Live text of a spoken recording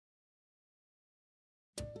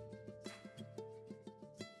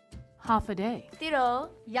half a day. Tiro,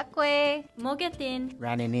 Yakwe, Mogetin,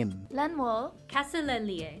 Rananim, Lenwo,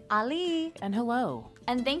 Kasalelie, Ali, And hello.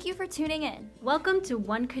 and thank you for tuning in. Welcome to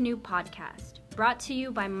One Canoe Podcast, brought to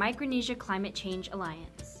you by Micronesia Climate Change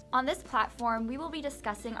Alliance. On this platform, we will be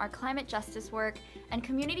discussing our climate justice work and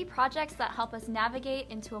community projects that help us navigate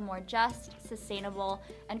into a more just, sustainable,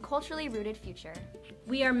 and culturally rooted future.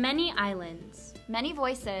 We are many islands Many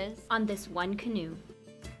voices. on this one canoe.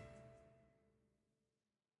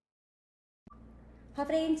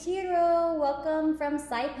 Hafre Chiro, welcome from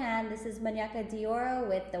Saipan. This is Manyaka Dioro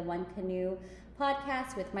with the One Canoe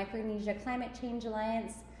podcast with Micronesia Climate Change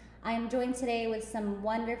Alliance. I am joined today with some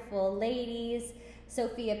wonderful ladies,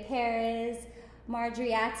 Sophia Perez,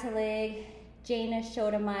 Marjorie Attelig, Jana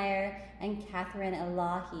Schodemeyer, and Catherine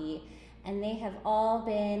Elahi. And they have all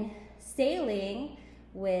been sailing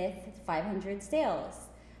with 500Sails.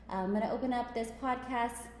 I'm going to open up this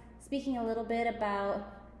podcast speaking a little bit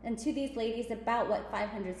about and to these ladies about what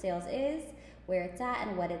 500Sails is, where it's at,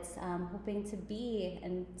 and what it's hoping to be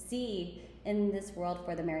and see in this world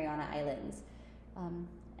for the Mariana Islands.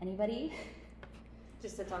 Anybody?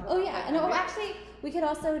 Just to talk about. Oh yeah, no, actually, we could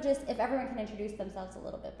also just, if everyone can introduce themselves a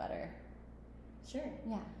little bit better. Sure.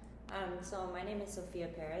 Yeah. So my name is Sophia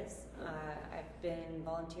Perez. I've been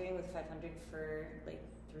volunteering with 500 for like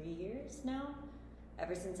 3 years now.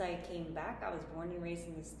 Ever since I came back, I was born and raised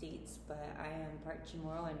in the States, but I am part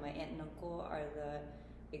Chamorro, and my aunt and uncle are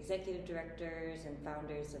the executive directors and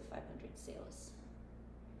founders of 500Sails.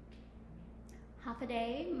 Half a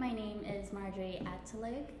day. My name is Marjorie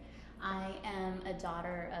Attelig. I am a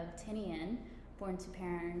daughter of Tinian, born to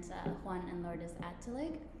parents Juan and Lourdes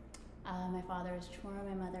Attelig. My father is Chamorro,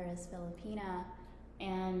 my mother is Filipina,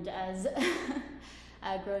 and as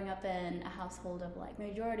growing up in a household of like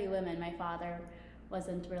majority women, my father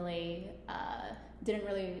wasn't really,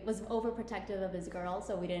 was overprotective of his girls,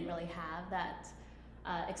 so we didn't really have that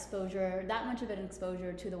exposure, that much of an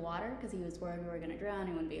exposure to the water, because he was worried we were gonna drown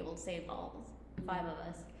and wouldn't be able to save all 5 of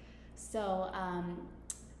us. So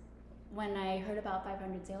when I heard about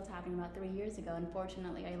 500Sails happening about 3 years ago,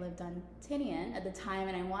 unfortunately I lived on Tinian at the time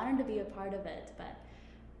and I wanted to be a part of it, but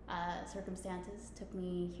circumstances took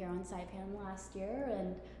me here on Saipan last year,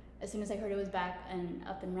 and as soon as I heard it was back and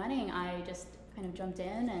up and running, I just kind of jumped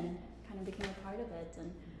in and kind of became a part of it, and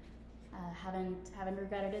haven't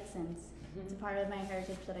regretted it since. It's a part of my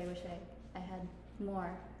heritage that I wish I had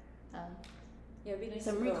more. Yeah, it'd be nice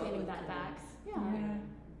So I'm to grow up reclaiming with that back. canoes.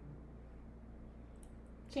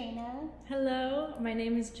 Jana. Hello, my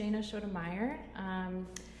name is Jana Schodemeyer.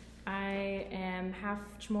 I am half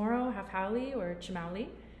Chamorro, half Haole or Chimauli,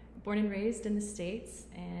 born and raised in the States,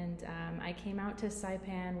 and I came out to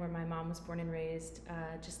Saipan, where my mom was born and raised,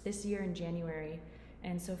 just this year in January.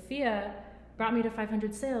 And Sophia brought me to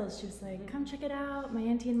 500Sails. She was like, come check it out. My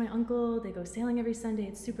auntie and my uncle, they go sailing every Sunday.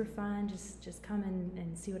 It's super fun. Just come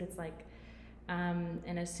and see what it's like.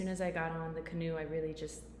 And as soon as I got on the canoe, I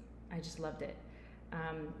just loved it.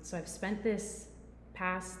 So I've spent the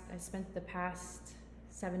past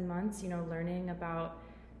 7 months, learning about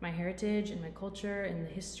my heritage and my culture and the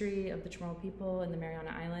history of the Chamorro people in the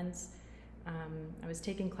Mariana Islands. I was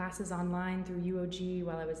taking classes online through UOG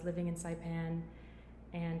while I was living in Saipan,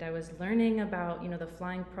 and I was learning about, the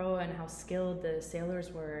flying proa and how skilled the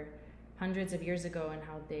sailors were hundreds of years ago, and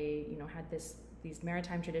how they, had these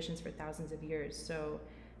maritime traditions for thousands of years. So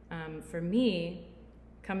for me,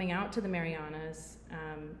 coming out to the Marianas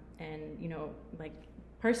and,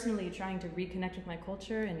 personally trying to reconnect with my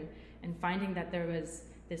culture and finding that there was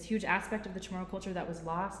this huge aspect of the Chamorro culture that was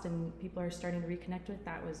lost and people are starting to reconnect with,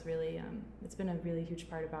 that was really, it's been a really huge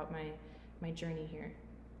part about my journey here.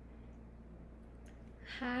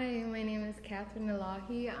 Hi, my name is Catherine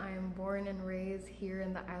Elahi. I am born and raised here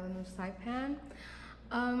in the island of Saipan.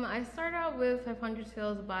 I started out with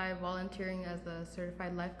 500Sails by volunteering as a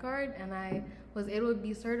certified lifeguard, and I was able to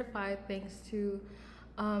be certified thanks to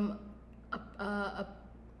a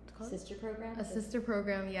Sister program? A sister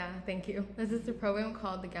program, yeah, thank you. A sister program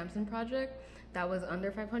called the Gamson Project that was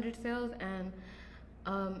under 500Sails, and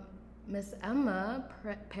Miss Emma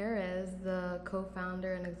Perez, the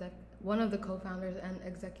co-founder and one of the co-founders and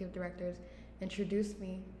executive directors, introduced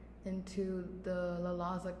me into the La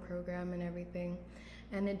Lazac program and everything,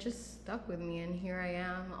 and it just stuck with me, and here I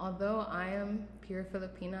am. Although I am pure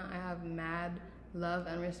Filipina, I have mad love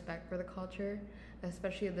and respect for the culture,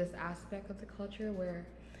 especially this aspect of the culture where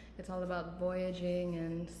it's all about voyaging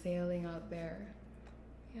and sailing out there.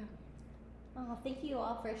 Yeah. Oh, thank you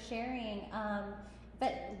all for sharing.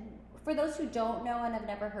 But for those who don't know and have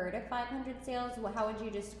never heard of 500Sails, how would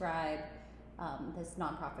you describe this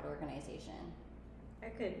nonprofit organization? I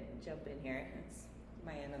could jump in here.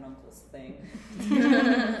 my aunt and uncle's thing.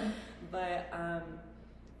 But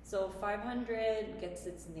so 500 gets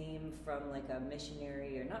its name from like a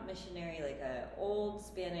missionary, or not missionary, like a old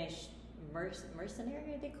Spanish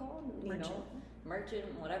mercenary, they call them, merchant,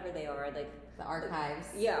 whatever they are, like the archives.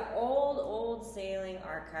 Old sailing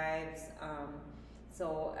archives.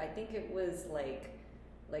 So I think it was like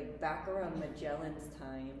back around Magellan's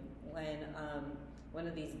time when one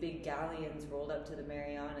of these big galleons rolled up to the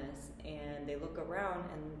Marianas, and they look around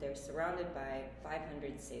and they're surrounded by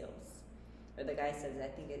 500 sails. Or the guy says, I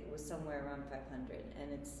think it was somewhere around 500,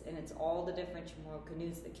 and it's all the different Chamorro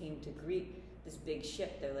canoes that came to greet this big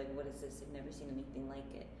ship. They're like, what is this? I've never seen anything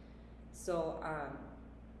like it. So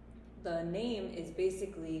the name is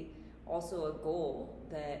basically also a goal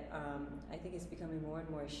that I think is becoming more and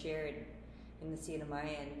more shared in the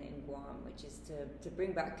CNMI and in Guam, which is to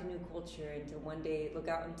bring back canoe culture and to one day look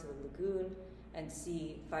out into the lagoon and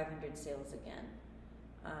see 500 sails again.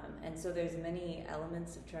 And so there's many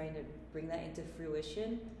elements of trying to bring that into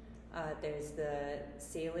fruition. There's the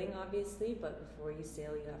sailing, obviously, but before you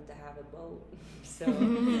sail, you have to have a boat. So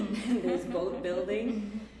there's boat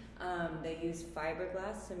building. They use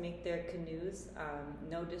fiberglass to make their canoes.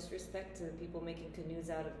 No disrespect to the people making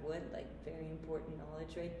canoes out of wood, like very important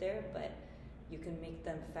knowledge right there, but you can make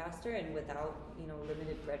them faster and without,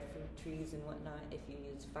 limited breadfruit trees and whatnot if you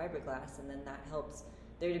use fiberglass, and then that helps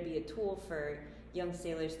there to be a tool for young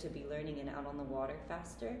sailors to be learning and out on the water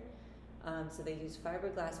faster. So they use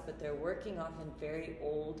fiberglass, but they're working off a very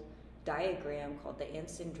old diagram called the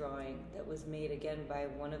Anson drawing that was made again by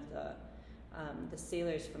one of the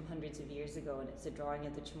sailors from hundreds of years ago, and it's a drawing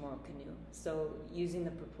of the Chamorro canoe. So using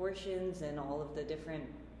the proportions and all of the different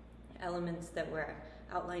elements that were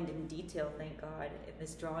outlined in detail, thank God, in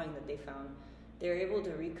this drawing that they found, they're able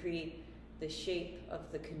to recreate the shape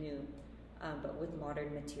of the canoe, but with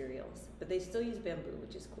modern materials. But they still use bamboo,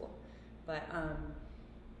 which is cool. But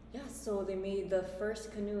so they made the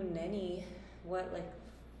first canoe Nenny, 4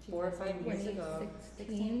 or 5 years ago?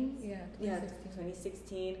 2016? Yeah,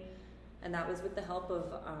 2016. And that was with the help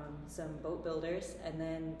of some boat builders, and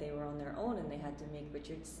then they were on their own and they had to make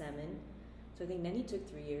Richard Semin. So I think Nenny took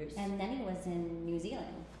 3 years. And Nenny was in New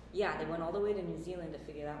Zealand. Yeah, they went all the way to New Zealand to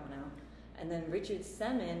figure that one out. And then Richard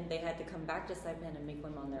Semin, they had to come back to Saipan and make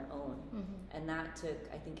one on their own. Mm-hmm. And that took,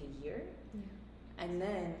 I think, a year. Yeah. And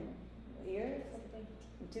then,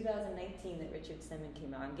 in 2019 that Richard Semin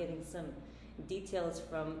came out. I'm getting some details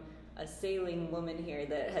from a sailing woman here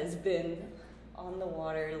that has been on the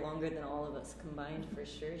water longer than all of us combined, for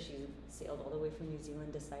sure. She sailed all the way from New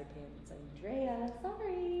Zealand to Saipan. It's Andrea,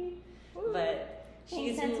 sorry. Woo. But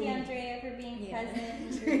she's Andrea for being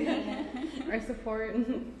present, for being our support.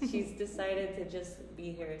 She's decided to just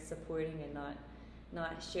be here supporting and not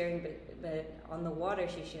sharing, but on the water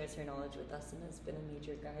she shares her knowledge with us and has been a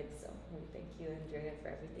major guide. So thank you, Andrea, for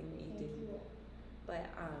everything that you do. But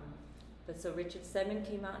so Richard Semin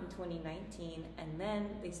came out in 2019, and then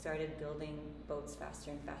they started building boats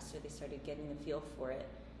faster and faster. They started getting a feel for it.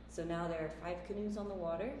 So now there are 5 canoes on the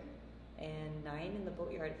water and 9 in the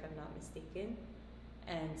boatyard, if I'm not mistaken.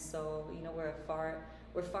 And so, we're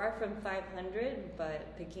far from 500,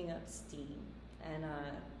 but picking up steam. And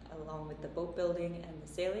along with the boat building and the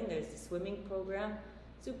sailing, there's the swimming program,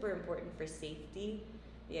 super important for safety.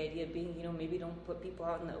 The idea being, maybe don't put people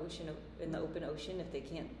out in the ocean, in the open ocean, if they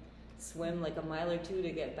can't swim like a mile or 2 to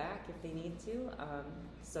get back if they need to.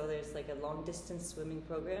 So there's like a long distance swimming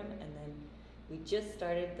program, and then we just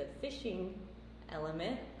started the fishing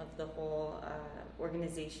element of the whole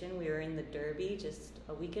organization. We were in the Derby just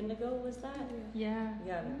a weekend ago, was that? Yeah.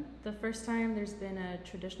 The first time there's been a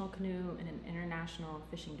traditional canoe and an international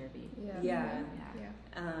fishing derby. Yeah.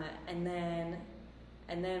 And then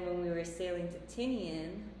when we were sailing to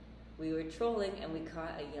Tinian, we were trolling and we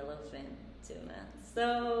caught a yellowfin tuna.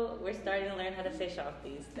 So we're starting to learn how to fish off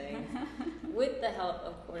these things with the help,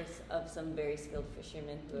 of course, of some very skilled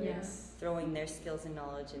fishermen who are throwing their skills and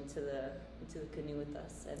knowledge into the canoe with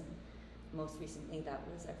us. And most recently, that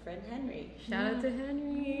was our friend Henry. Shout out to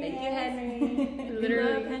Henry. Thank you, Henry.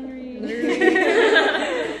 Literally, love Henry.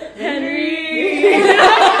 Henry.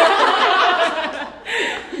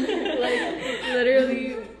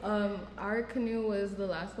 Literally, our canoe was the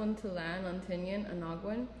last one to land on Tinian,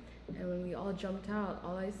 Anagwan. And when we all jumped out,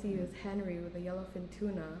 all I see is Henry with a yellowfin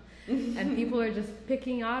tuna, and people are just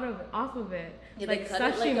picking off of it. Yeah, like they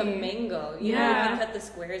cut sashimi. it like a mango. You know, when you cut the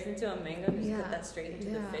squares into a mango, you just cut that straight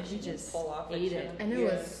into the fish. You and just pull off ate it. And it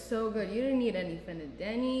was so good. You didn't need any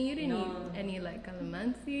finadeni. You didn't need any like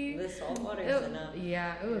calamansi. The salt water is enough.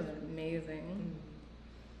 Yeah, it was amazing.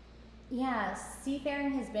 Yeah,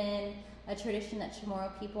 seafaring has been a tradition that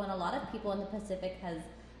Chamorro people and a lot of people in the Pacific has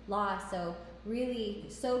lost. So really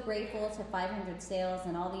so grateful to 500 Sails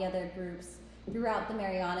and all the other groups throughout the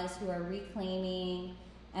Marianas who are reclaiming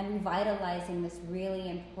and revitalizing this really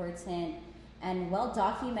important and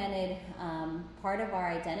well-documented part of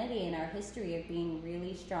our identity and our history of being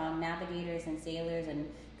really strong navigators and sailors and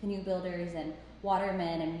canoe builders and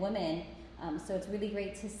watermen and women. So it's really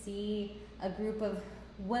great to see a group of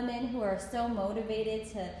women who are so motivated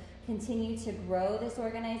to continue to grow this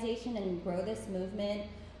organization and grow this movement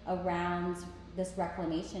around this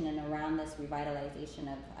reclamation and around this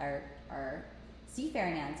revitalization of our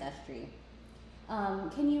seafaring ancestry.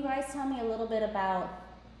 Can you guys tell me a little bit about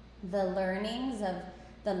the learnings of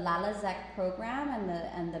the Lalazek program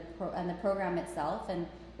and the program itself and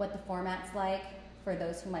what the format's like for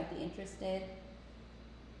those who might be interested?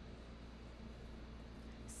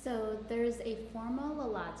 So there's a formal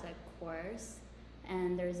Lalazek course,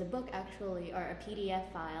 and there's a book actually, or a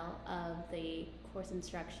PDF file of the course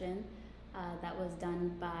instruction that was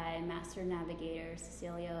done by Master Navigator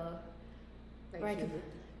Cecilio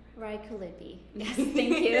Raikulipi. Yes,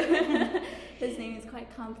 thank you. His name is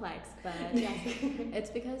quite complex, but yes, it's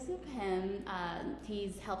because of him.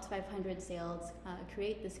 He's helped 500 Sails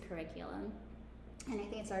create this curriculum. And I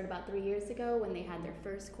think it started about 3 years ago when they had their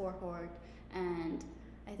first cohort, and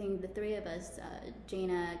I think the three of us,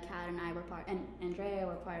 Jaina, Kat, and I were part, and Andrea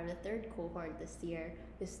were part of the third cohort this year.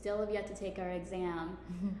 We still have yet to take our exam.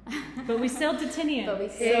 But we sailed to Tinian.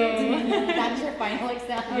 That's your final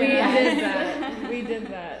exam. We did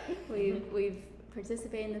that. We've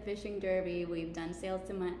participated in the fishing derby. We've done sails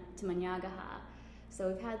to Manyagaha. So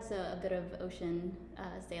we've had a bit of ocean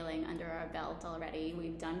sailing under our belt already.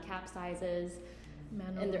 We've done capsizes.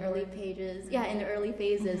 In the early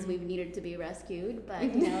phases, we've needed to be rescued, but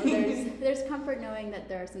you know, there's comfort knowing that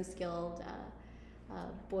there are some skilled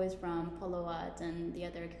boys from Poloat and the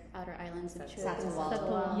other outer islands of Chile.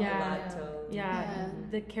 Yeah.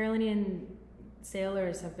 The Carolinian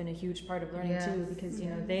sailors have been a huge part of learning too, because you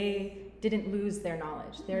know they didn't lose their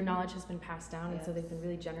knowledge. Their knowledge has been passed down, and so they've been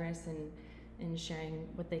really generous in sharing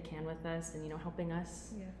what they can with us, and you know, helping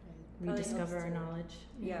us. Rediscover our knowledge.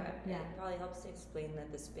 It probably helps to explain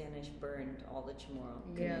that the Spanish burned all the Chamorro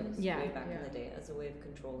canoes way back in the day as a way of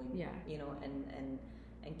controlling, you know,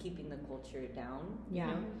 and keeping the culture down. You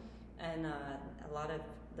know? And a lot of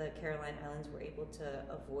the Caroline Islands were able to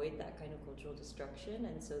avoid that kind of cultural destruction,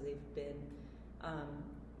 and so they've been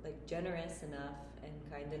like generous enough and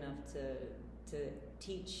kind enough to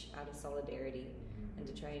teach out of solidarity and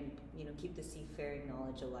to try and, you know, keep the seafaring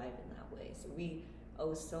knowledge alive in that way. So we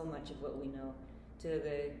owe so much of what we know to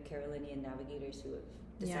the Carolinian navigators who have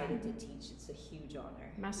decided to teach. It's a huge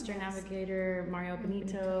honor. Master Navigator Mario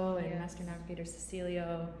Benito and Master Navigator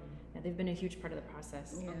Cecilio. Yeah, they've been a huge part of the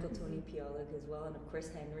process. Uncle Tony Piolik as well, and of course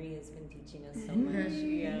Henry has been teaching us so much.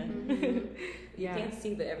 You can't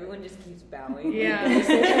see, but everyone just keeps bowing. You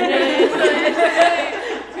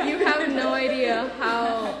have no idea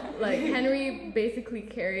how, like, Henry basically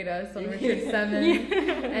carried us on Richard 7,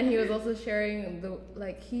 and he was also sharing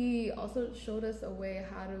he also showed us a way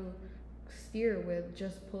how to steer with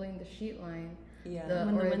just pulling the sheet line.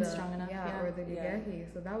 When the wind's strong enough. Or the gegehi.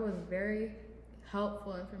 So that was very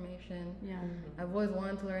helpful information. I've always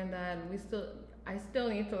wanted to learn that. I still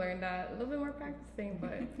need to learn that. A little bit more practicing,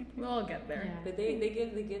 but we'll all get there. But they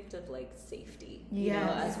give the gift of like safety. You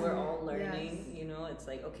know, as we're all learning, you know, it's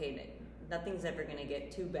like, okay, nothing's ever gonna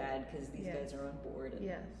get too bad because these guys are on board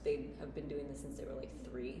and they have been doing this since they were like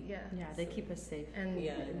 3. They keep us safe. And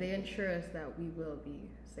they ensure us that we will be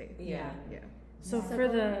safe. So for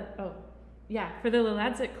the for the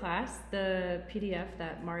Lalazek class, the PDF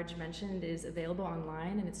that Marge mentioned is available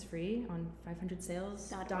online and it's free on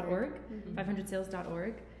 500sails.org,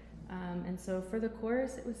 500sails.org. And so for the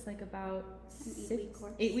course, it was like about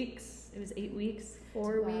 8 weeks. It was 8 weeks.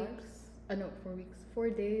 4 weeks. 4 weeks. 4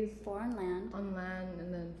 days. 4 on land. On land,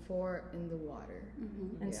 and then 4 in the water.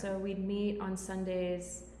 And so we'd meet on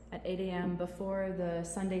Sundays at 8 a.m. before the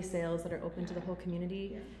Sunday sails that are open to the whole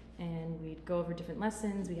community. And we'd go over different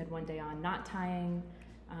lessons. We had one day on knot tying,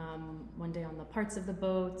 one day on the parts of the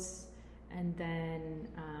boats, and then,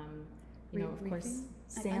 of course,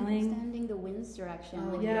 sailing. Understanding the wind's direction.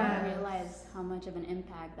 You don't realize how much of an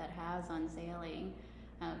impact that has on sailing.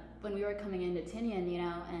 When we were coming into Tinian,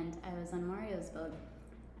 and I was on Mario's boat,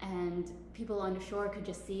 and people on the shore could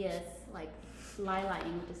just see us, like,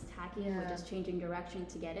 fly-lighting, just tacking, or just changing direction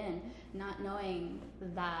to get in, not knowing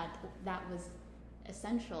that that was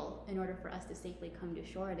essential in order for us to safely come to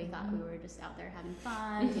shore. They thought we were just out there having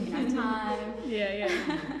fun, taking our time.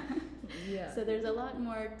 So there's a lot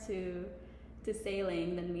more to to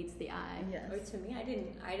sailing than meets the eye. Yes. Or to me,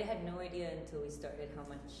 I had no idea until we started how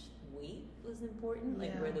much weight was important,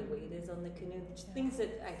 like where the weight is on the canoe. Things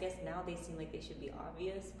that I guess now they seem like they should be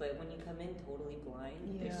obvious, but when you come in totally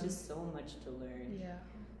blind, there's just so much to learn. Yeah.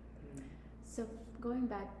 So going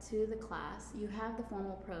back to the class, you have the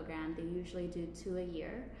formal program. They usually do 2 a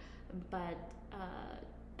year, but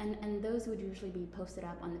and those would usually be posted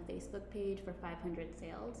up on the Facebook page for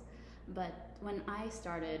 500Sails. But when I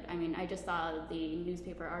started, I mean, I just saw the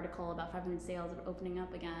newspaper article about 500Sails opening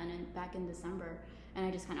up again, and back in December, and I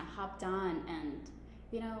just kind of hopped on. And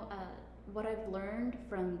what I've learned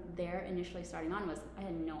from there initially starting on was I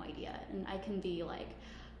had no idea, and I can be like.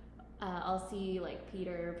 I'll see like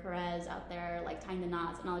Peter Perez out there like tying the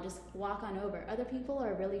knots, and I'll just walk on over. Other people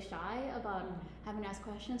are really shy about having to ask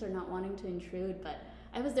questions or not wanting to intrude, but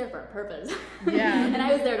I was there for a purpose. Yeah. And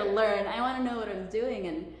I was there to learn. I want to know what I was doing,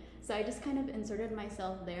 and so I just kind of inserted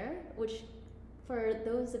myself there, which for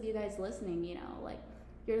those of you guys listening, like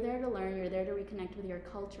you're there to learn, you're there to reconnect with your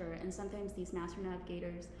culture, and sometimes these master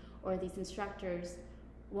navigators or these instructors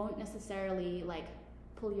won't necessarily like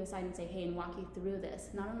pull you aside and say, hey, and walk you through this,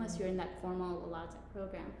 not unless you're in that formal LAZEC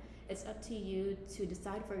program. It's up to you to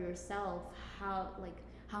decide for yourself how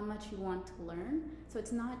much you want to learn. So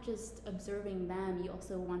it's not just observing them, you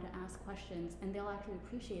also want to ask questions, and they'll actually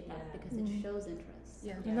appreciate that because it shows interest.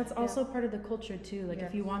 Yeah. And that's also part of the culture too. Like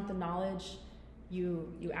if you want the knowledge,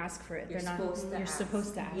 you ask for it. You're supposed to ask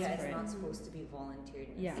for it's it. not supposed to be volunteered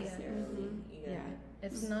Yeah. necessarily.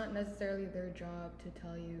 It's not necessarily their job to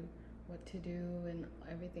tell you what to do and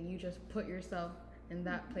everything. You just put yourself in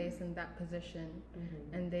that place, in that position,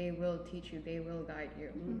 and they will teach you, they will guide you.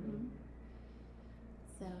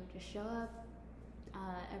 So just show up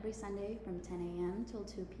every Sunday from 10 a.m. till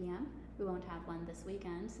 2 p.m. We won't have one this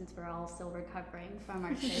weekend since we're all still recovering from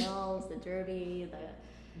our sails, the derby,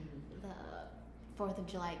 the 4th of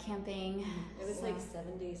July camping. It was like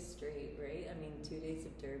 7 days straight, right? I mean, 2 days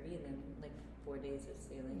of derby and then like 4 days of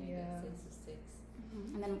sailing, I guess. 6 to 6.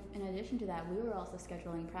 And then in addition to that, we were also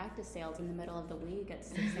scheduling practice sails in the middle of the week at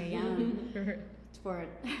 6 a.m. for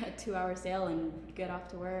a 2-hour sail and get off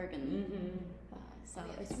to work. And so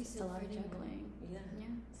it's a lot of juggling. Yeah.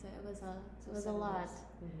 So it was a lot.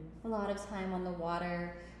 A lot of time on the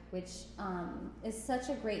water, which is such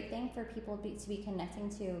a great thing for people to be connecting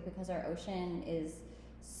to, because our ocean is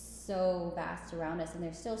so vast around us, and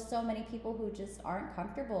there's still so many people who just aren't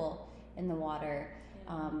comfortable in the water.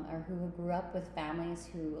 Or who grew up with families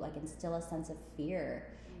who like instill a sense of fear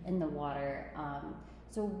in the water.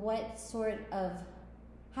 So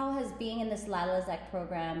how has being in this LAZEC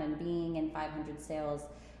program and being in 500Sails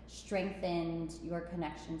strengthened your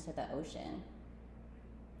connection to the ocean?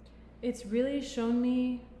 It's really shown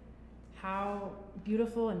me how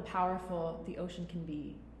beautiful and powerful the ocean can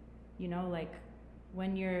be. Like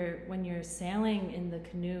when you're sailing in the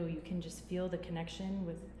canoe, you can just feel the connection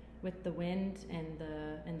with the wind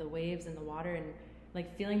and the waves and the water, and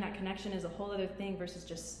like feeling that connection is a whole other thing versus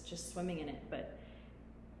just swimming in it. But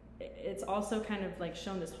it's also kind of like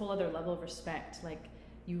shown this whole other level of respect. Like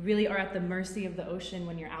you really are at the mercy of the ocean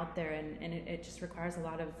when you're out there, and it just requires a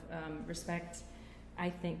lot of respect,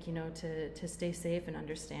 I think, to stay safe and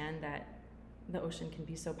understand that the ocean can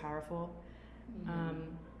be so powerful.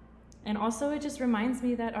 And also it just reminds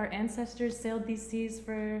me that our ancestors sailed these seas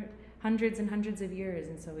for hundreds and hundreds of years,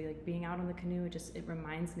 and so like being out on the canoe, it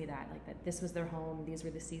reminds me that this was their home, these were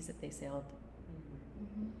the seas that they sailed.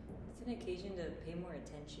 It's an occasion to pay more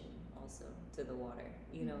attention also to the water,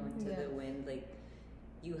 and to the wind. Like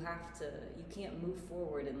you can't move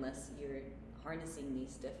forward unless you're harnessing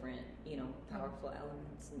these different, powerful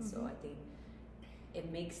elements, and so I think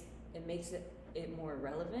it makes it more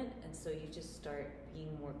relevant, and so you just start being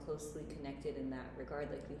more closely connected in that regard.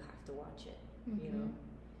 Like you have to watch it,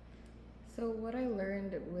 So what I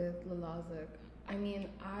learned with LAZEC, I mean,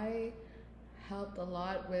 I helped a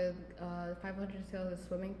lot with 500Sails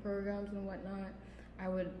swimming programs and whatnot. I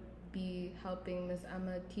would be helping Miss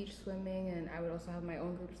Emma teach swimming, and I would also have my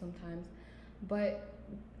own group sometimes. But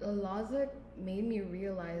LAZEC made me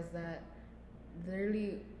realize that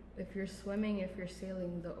literally, if you're swimming, if you're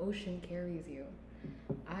sailing, the ocean carries you.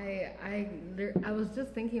 I was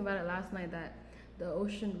just thinking about it last night, that the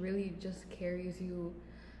ocean really just carries you.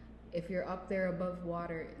 If you're up there above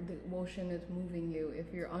water, the ocean is moving you.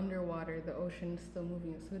 If you're underwater, the ocean is still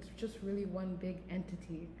moving you. So it's just really one big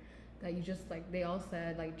entity that you just, like they all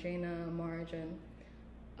said, like Jaina, Marge, and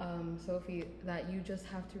Sophie, that you just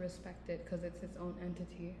have to respect it because it's its own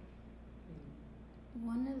entity.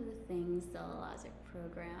 One of the things the LAZEC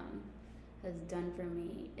program has done for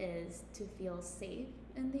me is to feel safe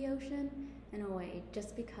in the ocean in a way,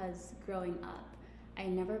 just because growing up, I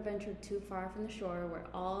never ventured too far from the shore where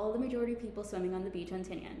all the majority of people swimming on the beach in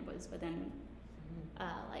Tinian was within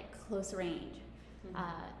like close range.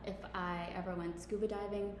 If I ever went scuba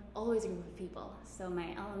diving, always a group of people. So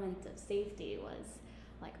my element of safety was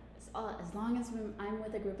like, as long as I'm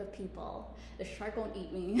with a group of people, the shark won't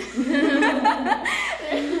eat me.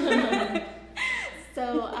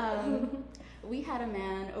 So we had a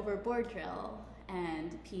man overboard drill,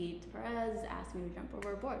 and Pete Perez asked me to jump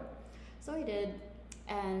overboard. So I did,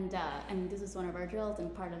 and this was one of our drills,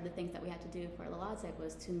 and part of the things that we had to do for Lawazek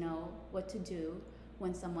was to know what to do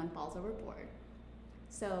when someone falls overboard.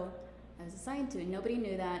 So I was assigned to it. Nobody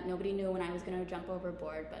knew that. Nobody knew when I was going to jump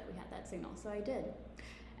overboard, but we had that signal, so I did.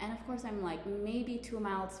 And of course, I'm like maybe 2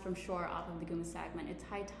 miles from shore off of the Guma segment. It's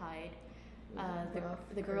high tide.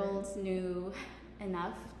 The girls knew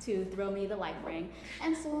enough to throw me the life ring.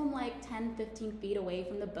 And so I'm like 10, 15 feet away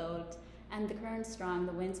from the boat, and the current's strong,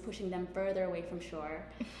 the wind's pushing them further away from shore.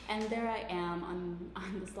 And there I am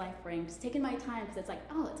on this life ring, just taking my time, because it's like,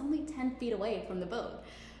 oh, it's only 10 feet away from the boat.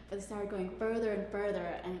 But they started going further and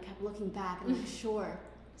further, and I kept looking back, and like, shore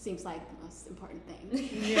seems like the most important thing.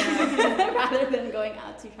 Yeah. Rather than going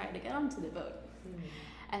out to try to get onto the boat.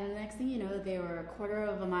 And the next thing you know, they were a quarter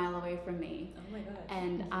of a mile away from me. Oh my gosh.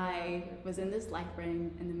 And I was in this life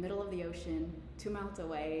ring in the middle of the ocean, 2 miles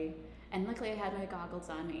away, and luckily I had my goggles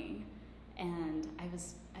on me. And I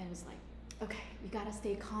was like, okay, you gotta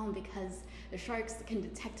stay calm, because the sharks can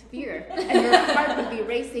detect fear, and your heart will be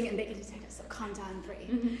racing, and they can detect it. So calm down and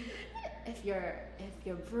breathe. If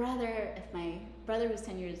my brother is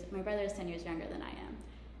 10 years younger than I am,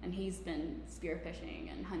 and he's been spearfishing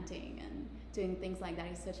and hunting and doing things like that.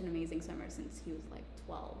 He's such an amazing swimmer since he was like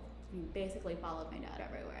 12. He basically followed my dad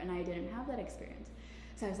everywhere, and I didn't have that experience.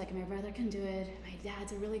 So I was like, my brother can do it. My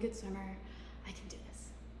dad's a really good swimmer. I can do this.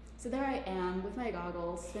 So there I am with my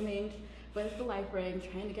goggles, swimming with the life ring,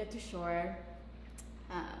 trying to get to shore.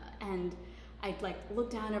 And I'd like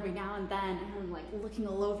look down every now and then, and I'm like looking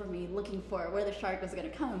all over me, looking for where the shark was gonna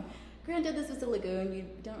come. Granted, this was a lagoon, you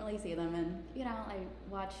don't really see them, and you know, I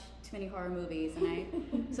watch too many horror movies,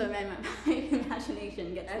 and so my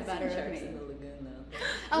imagination gets the better of me. In the lagoon, though.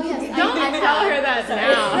 Oh yes, don't tell her that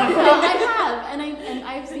now. Well, I have, and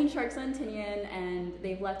I've seen sharks on Tinian, and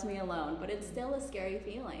they've left me alone, but it's still a scary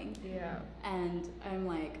feeling. Yeah. And I'm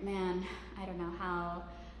like, man, I don't know how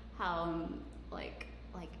like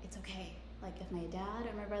it's okay. Like if my dad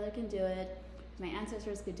or my brother can do it, if my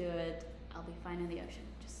ancestors could do it, I'll be fine in the ocean.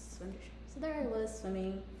 Just swim. So there I was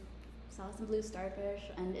swimming, saw some blue starfish,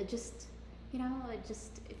 and it just,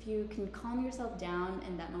 if you can calm yourself down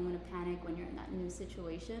in that moment of panic when you're in that new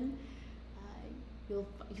situation, you'll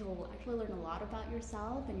actually learn a lot about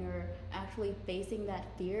yourself, and you're actually facing that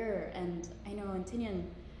fear. And I know in Tinian,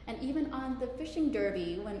 and even on the fishing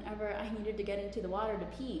derby, whenever I needed to get into the water to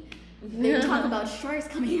pee, they would talk about sharks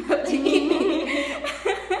coming up to me.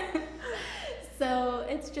 So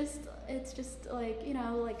it's just like,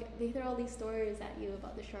 like they throw all these stories at you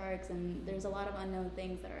about the sharks, and there's a lot of unknown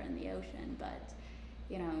things that are in the ocean. But,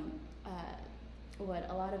 what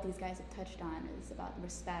a lot of these guys have touched on is about the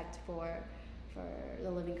respect for the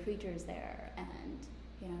living creatures there, and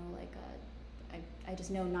I just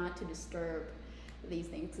know not to disturb these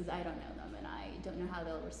things because I don't know them and I don't know how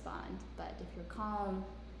they'll respond. But if you're calm,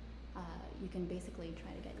 you can basically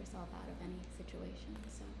try to get yourself out of any situation.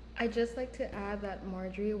 So I'd just like to add that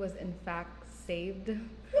Marjorie was in fact saved.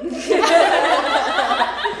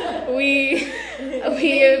 we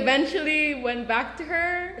eventually went back to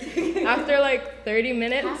her after like 30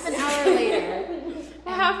 minutes. Half an hour later.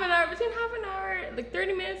 Between half an hour, like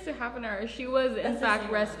 30 minutes to half an hour, she was in fact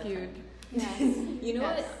rescued. Yes. You know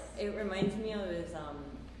what it reminds me of is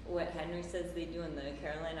what Henry says they do in the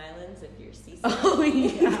Caroline Islands if you're seasick. Oh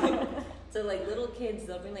yeah. So like little kids,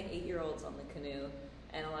 they'll bring like 8-year-olds on the canoe,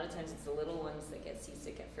 and a lot of times it's the little ones that get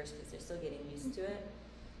seasick at first because they're still getting used to it.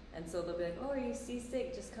 And so they'll be like, oh, are you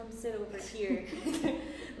seasick? Just come sit over here,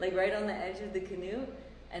 like right on the edge of the canoe.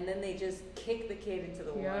 And then they just kick the kid into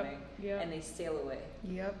the water, and they sail away.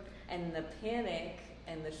 Yep. And the panic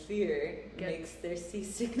and the fear makes their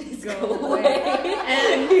seasickness go away.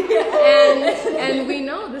 and we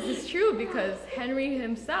know this is true because Henry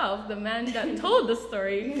himself, the man that told the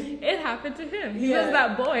story, it happened to him. He was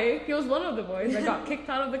that boy. He was one of the boys that got kicked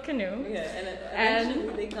out of the canoe. Yeah, and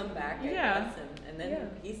eventually they come back, I guess, and then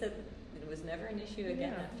he said it was never an issue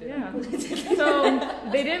again after that. So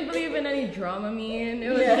they didn't believe in any Dramamine. It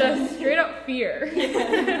was just straight up fear.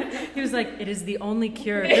 He was like, it is the only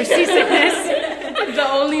cure for seasickness.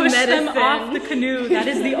 the only push medicine. them off the canoe. That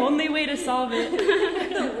is the only way to solve it.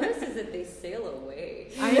 The worst is that they sail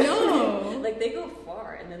away. I know. Like they go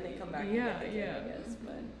far and then they come back. Yeah, and get the kid, yeah. I guess,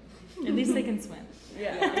 but At least they can swim.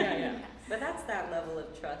 Yeah. but that's that level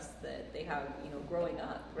of trust that they have, growing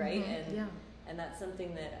up, right? Yeah. And that's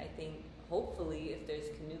something that I think, hopefully, if there's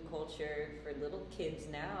canoe culture for little kids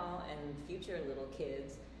now and future little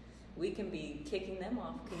kids, we can be kicking them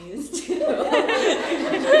off canoes too. I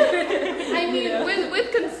mean,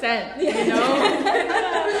 with consent, from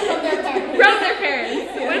their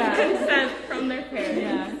parents. With consent from their parents.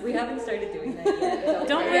 Yeah. We haven't started doing that yet.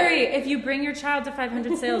 Don't worry, if you bring your child to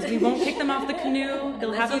 500 Sails, we won't kick them off the canoe.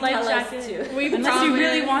 They'll Unless have a you life tell us jacket. to. We Unless you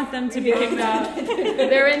really promise. want them to be kicked off.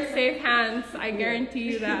 They're in safe hands. I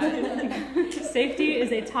guarantee you that. Safety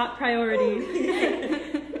is a top priority.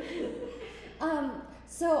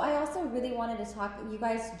 So I also really wanted to talk. You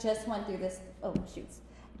guys just went through this. Oh shoots!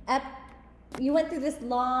 You went through this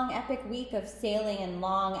long, epic week of sailing and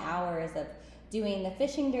long hours of doing the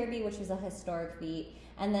fishing derby, which was a historic feat,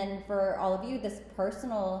 and then for all of you, this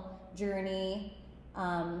personal journey.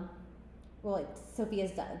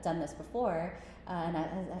 Sophia's done this before, and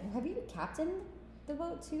have you captained the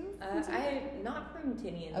boat too? Not from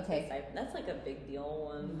Tinian. Okay. That's like a big deal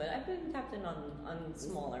one, but I've been captain on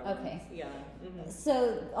smaller ones. Okay. Yeah. Mm-hmm.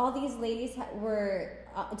 So all these ladies were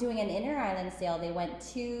doing an inter-island sail. They went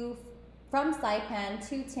from Saipan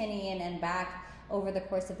to Tinian and back over the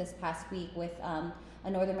course of this past week with a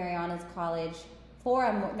Northern Marianas College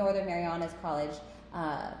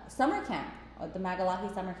summer camp. The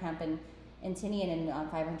Magalahi Summer Camp in Tinian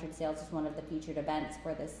and 500 Sails is one of the featured events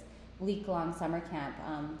for this week-long summer camp.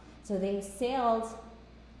 So they sailed,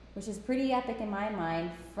 which is pretty epic in my mind,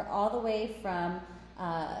 all the way from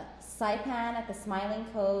Saipan at the Smiling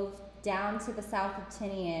Cove down to the south of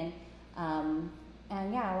Tinian.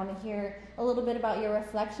 And yeah, I want to hear a little bit about your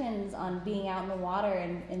reflections on being out in the water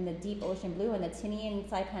and in the deep ocean blue. And the Tinian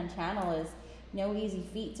Saipan Channel is no easy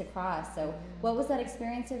feat to cross. So what was that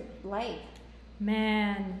experience like?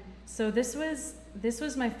 Man, so this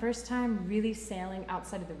was my first time really sailing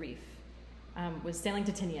outside of the reef. Was sailing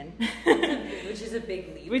to Tinian. Which is a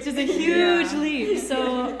big leap. Which is a huge leap.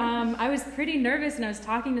 So I was pretty nervous, and I was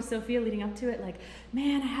talking to Sophia leading up to it, like,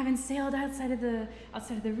 man, I haven't sailed outside of the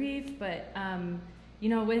reef, but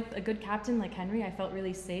with a good captain like Henry, I felt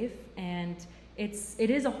really safe, and it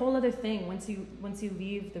is a whole other thing once you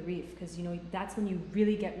leave the reef, because that's when you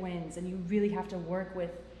really get winds, and you really have to work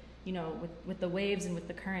with the waves and with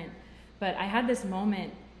the current. But I had this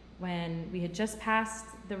moment when we had just passed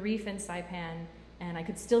the reef in Saipan, and I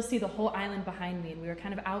could still see the whole island behind me, and we were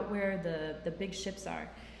kind of out where the big ships are.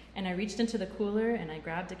 And I reached into the cooler and I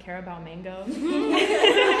grabbed a Carabao mango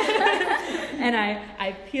and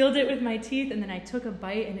I peeled it with my teeth, and then I took a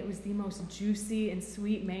bite, and it was the most juicy and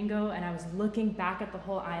sweet mango, and I was looking back at the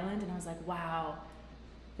whole island, and I was like, wow,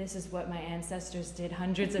 this is what my ancestors did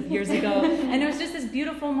hundreds of years ago. And it was just this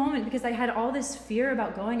beautiful moment, because I had all this fear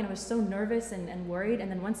about going, and I was so nervous and worried. And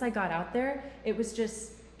then once I got out there, it was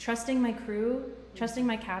just trusting my crew, trusting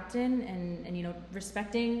my captain, and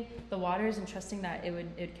respecting the waters, and trusting that it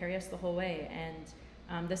would carry us the whole way.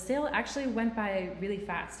 And the sail actually went by really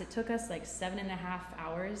fast. It took us like 7.5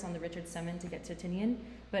 hours on the Richard Seven to get to Tinian,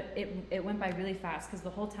 but it went by really fast, because the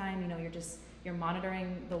whole time, you're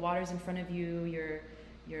monitoring the waters in front of you, you're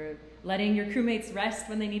letting your crewmates rest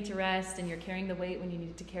when they need to rest, and you're carrying the weight when you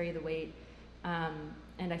need to carry the weight.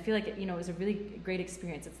 And I feel like it was a really great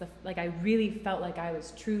experience. I really felt like I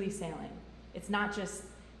was truly sailing. It's not just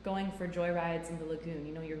going for joyrides in the lagoon.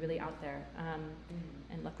 You're really out there.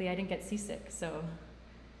 And luckily I didn't get seasick, so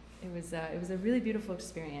it was a really beautiful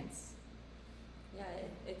experience. Yeah,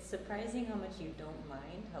 it's surprising how much you don't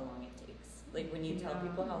mind how long it takes. Like when you tell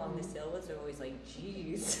people how long the sail was, they're always like,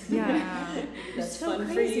 geez. Yeah. That's so fun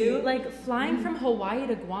crazy. for you. Like flying from Hawaii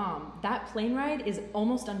to Guam, that plane ride is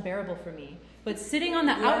almost unbearable for me. But sitting on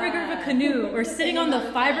the outrigger of a canoe, or sitting on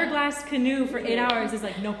the fiberglass canoe for 8 hours is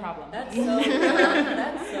like no problem. That's so real.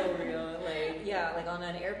 That's so real. Like on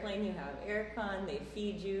an airplane, you have aircon, they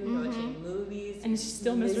feed you, you're watching movies. And it's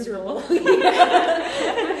still miserable.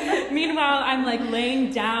 Meanwhile, I'm like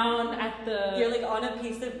laying down at the... You're like on a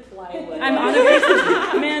piece of plywood. I'm on a piece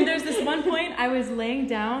of... Man, there's this one point I was laying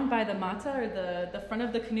down by the mata, or the front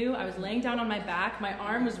of the canoe. I was laying down on my back. My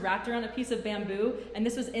arm was wrapped around a piece of bamboo, and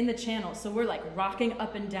this was in the channel. So we're like rocking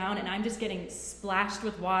up and down, and I'm just getting splashed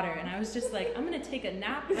with water. And I was just like, I'm going to take a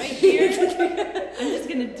nap right here. I'm just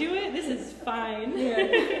going to do it. This is fine. Yeah.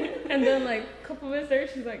 And then like a couple minutes later,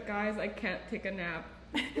 she's like, guys, I can't take a nap.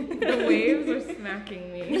 The waves are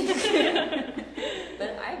smacking me.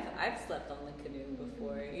 But I've slept on the canoe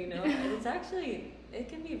before, It's it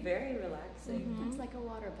can be very relaxing. It's like a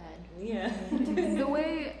waterbed. Yeah. The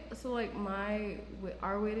way, so like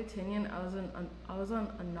our way to Tinian, I was on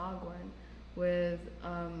Anagwan with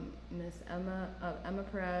Miss Emma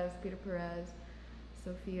Perez, Peter Perez,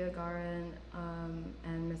 Sophia Garin,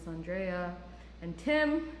 and Miss Andrea, and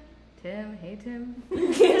Tim, hey Tim.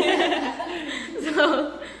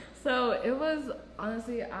 So it was,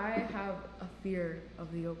 honestly, I have a fear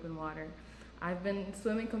of the open water. I've been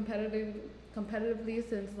swimming competitively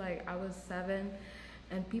since like I was 7,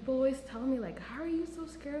 and people always tell me like, how are you so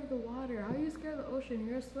scared of the water? How are you scared of the ocean?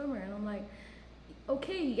 You're a swimmer. And I'm like,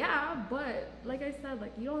 okay, yeah, but like I said,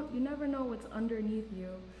 like you never know what's underneath you.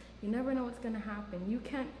 You never know what's gonna happen. You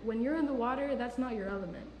can't, when you're in the water, that's not your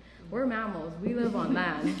element. We're mammals. We live on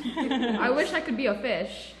land. I wish I could be a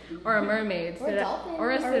fish or a mermaid Or a dolphin.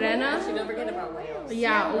 or a sirena. Don't forget about whales.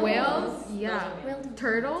 Yeah, whales. Those Yeah, are amazing.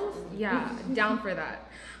 turtles. Yeah, down for that.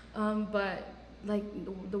 But like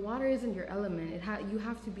the water isn't your element. You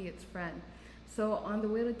have to be its friend. So on the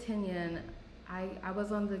way to Tinian, I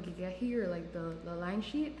was on the gigehi, or like the line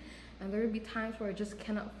sheet, and there would be times where I just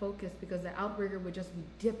cannot focus because the outrigger would just be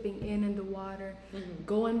dipping in the water,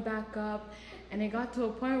 going back up, and it got to a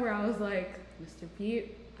point where I was like, Mr.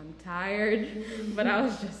 Pete, I'm tired, but I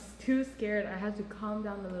was just too scared. I had to calm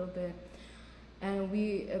down a little bit. And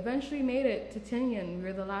we eventually made it to Tinian. We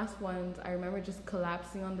were the last ones. I remember just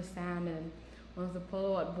collapsing on the sand, and one of the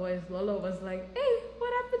Polowat boys, Lolo, was like, hey,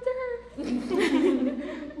 what happened to her?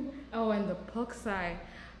 Oh, and the Puksai,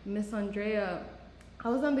 Miss Andrea, I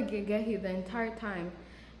was on the Gegehi the entire time,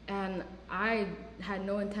 and I had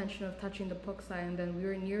no intention of touching the Puksai, and then we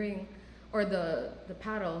were nearing, or the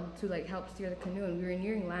paddle to like help steer the canoe, and we were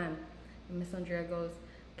nearing land, and Miss Andrea goes,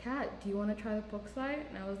 Kat, do you want to try the Puksai?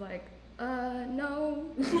 And I was like, no,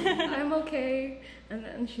 I'm okay. And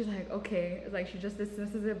then she's like, okay. Like, she just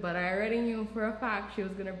dismisses it, but I already knew for a fact she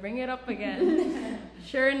was gonna bring it up again.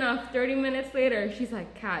 Sure enough, 30 minutes later, she's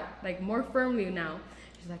like, Kat, like more firmly now.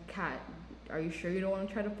 She's like, Kat, are you sure you don't want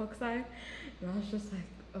to try the Puksai? And I was just like,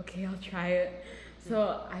 okay, I'll try it.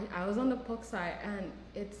 So I was on the Puksai, and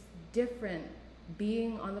it's different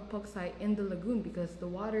being on the Puksai in the lagoon because the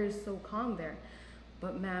water is so calm there.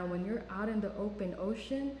 But man, when you're out in the open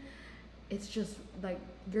ocean, it's just like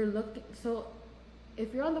you're looking. So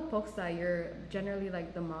if you're on the Puksai, you're generally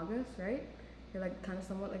like the Magas, right? You're like kind of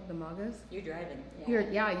somewhat like the Magas. You're driving.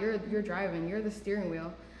 You're driving. You're the steering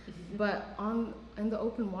wheel. But in the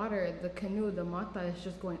open water, the canoe, the mata is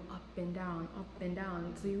just going up and down, up and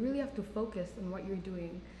down. So you really have to focus on what you're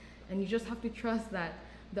doing, and you just have to trust that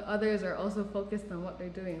the others are also focused on what they're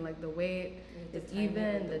doing, like the weight, it's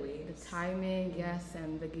even, the timing, yes,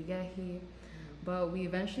 and the gigehi. But we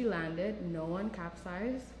eventually landed. No one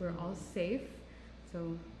capsized. We're all safe.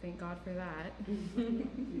 So thank God for that.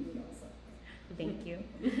 Thank you.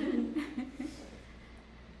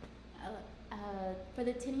 For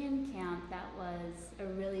the Tinian camp, that was a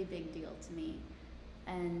really big deal to me.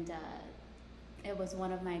 And it was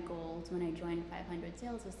one of my goals when I joined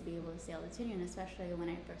 500Sails, was to be able to sail the Tinian, especially when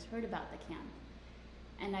I first heard about the camp.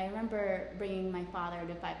 And I remember bringing my father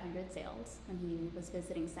to 500Sails when he was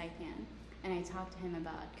visiting Saipan. And I talked to him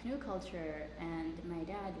about canoe culture, and my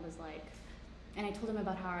dad was like, and I told him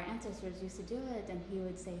about how our ancestors used to do it, and he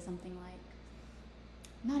would say something like,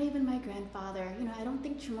 not even my grandfather, I don't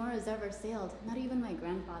think Chamorro's ever sailed. Not even my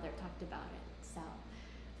grandfather talked about it. So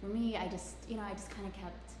for me, I just kind of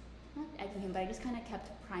kept, not egging him, but I just kind of kept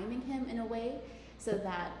priming him in a way so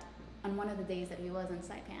that on one of the days that he was in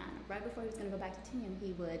Saipan, right before he was going to go back to Tinian,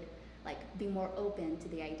 he would be more open to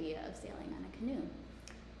the idea of sailing on a canoe.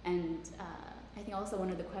 And I think also one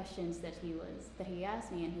of the questions that he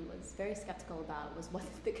asked me and he was very skeptical about was what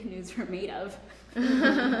the canoes were made of.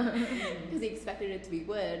 Because he expected it to be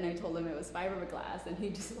wood, and I told him it was fiberglass, and he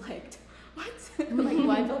just what?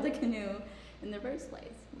 Why build a canoe in the first place?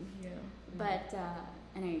 Yeah. But,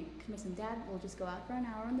 and I convinced him, Dad, we'll just go out for an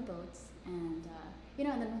hour on the boats, and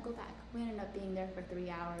and then we'll go back. We ended up being there for 3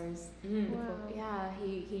 hours. Wow. Yeah,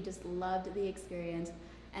 he just loved the experience.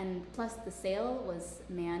 And plus the sail was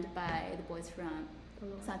manned by the boys from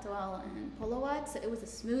Santoal and Polowat, so it was a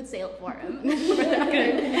smooth sail for him.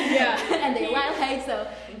 Yeah. And they lied, so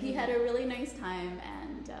he had a really nice time.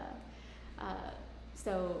 And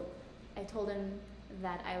so I told him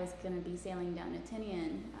that I was going to be sailing down to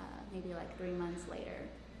Tinian maybe 3 months later.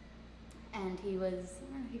 And he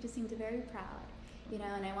just seemed very proud,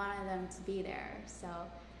 and I wanted them to be there. So,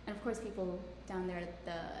 and of course people down there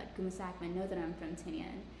at Gumasakman know that I'm from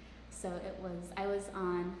Tinian. So I was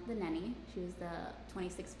on the Neni. She was the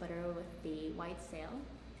 26-footer with the white sail.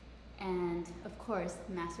 And of course,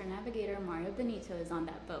 Master Navigator Mario Benito is on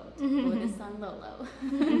that boat with his son Lolo.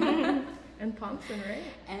 And Thompson, right?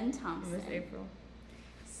 And Thompson. Miss April.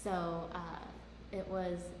 So it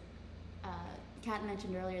was, Kat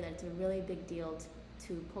mentioned earlier that it's a really big deal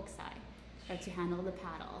to poksai, or to handle the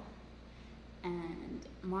paddle. And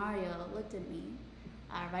Mario looked at me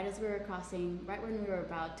right as we were crossing, right when we were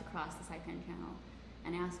about to cross the Saipan Channel,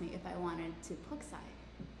 and asked me if I wanted to poksai.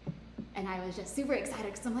 And I was just super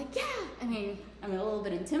excited because I'm like, yeah! I mean, I'm a little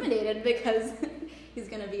bit intimidated because he's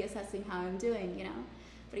going to be assessing how I'm doing, you know?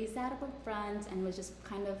 But he sat up in front and was just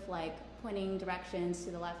kind of like pointing directions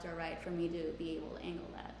to the left or right for me to be able to angle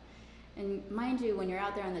that. And mind you, when you're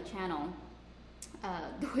out there on the channel,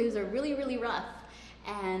 the waves are really, really rough.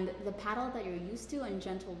 And the paddle that you're used to in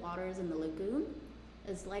gentle waters in the lagoon,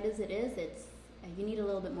 as light as it is, you need a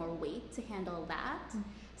little bit more weight to handle that.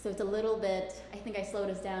 So it's a little bit, I think I slowed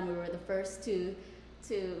us down. We were the first to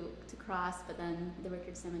cross, but then the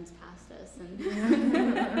Richard Simmons passed us. And,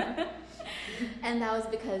 and that was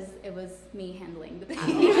because it was me handling the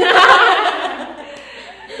paddle.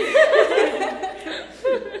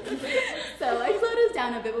 So I slowed us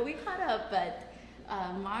down a bit, but we caught up. But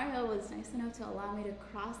Mario was nice enough to allow me to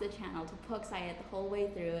cross the channel to poksai it the whole way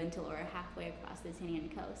through until we were halfway across the Tinian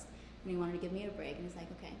coast. And he wanted to give me a break, and he's like,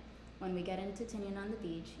 okay, when we get into Tinian on the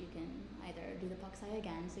beach, you can either do the poksai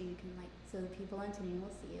again, so you can so the people on Tinian will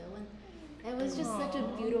see you. And it was just such a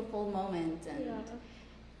beautiful moment, and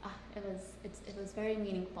it was very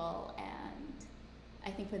meaningful. And I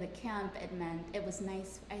think for the camp, it was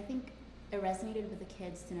nice. I think it resonated with the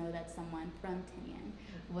kids to know that someone from Tinian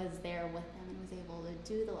was there with them and was able to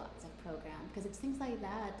do the lots of program, because it's things like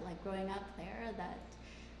that, like growing up there, that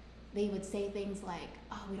they would say things like,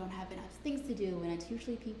 oh, we don't have enough things to do, and it's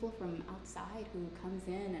usually people from outside who comes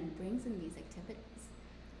in and brings in these activities.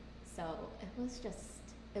 So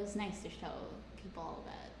it was nice to show people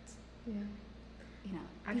that,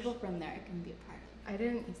 people from there can be a part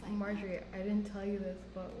of. Marjorie, I didn't tell you this,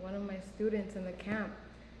 but one of my students in the camp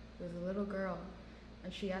was a little girl,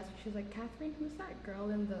 and she asked me, she's like, Catherine, who's that girl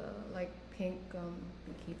in the pink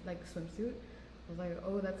swimsuit? I was like,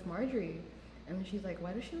 oh, that's Marjorie. And then she's like,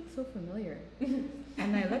 why does she look so familiar?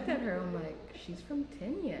 And I looked at her, I'm like, she's from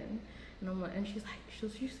Tinian. And I'm like, and she's like,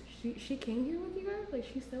 she came here with you guys? Like,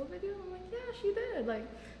 she sailed with you? I'm like, yeah, she did. Like,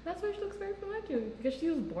 that's why she looks very familiar to me, because she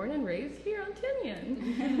was born and raised here on Tinian.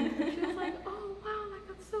 And she was like, oh, wow, like,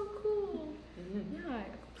 that's so cool. Yeah, I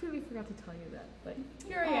completely forgot to tell you that, but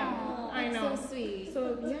here I am. I know. So sweet.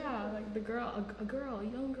 So, yeah, like, a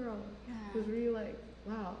young girl, was really like,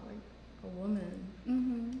 wow, like, a woman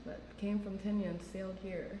that came from Tinian, sailed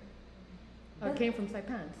here. Came from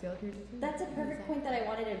Saipan, sailed here to Tinian. That's a perfect point that I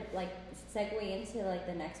wanted to segue into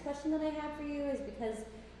the next question that I have for you, is because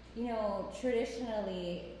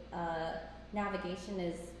traditionally navigation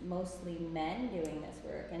is mostly men doing this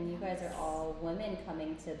work, and you guys are all women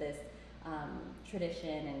coming to this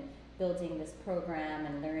tradition and building this program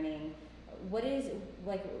and learning. What is,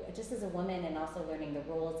 just as a woman and also learning the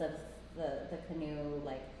roles of the canoe,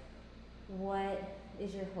 what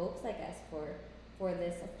is your hopes, I guess, for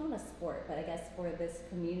this, it's not a sport, but I guess for this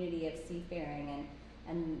community of seafaring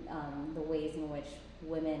and the ways in which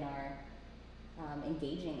women are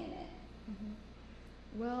engaging in it?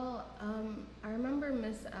 Well, I remember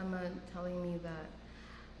Miss Emma telling me that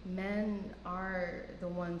men are the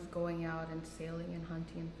ones going out and sailing and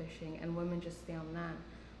hunting and fishing, and women just stay on land.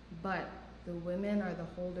 But the women are the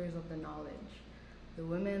holders of the knowledge. The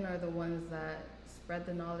women are the ones that spread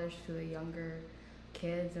the knowledge to the younger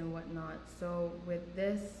kids and whatnot. So with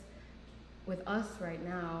us right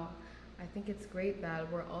now, I think it's great that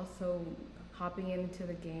we're also hopping into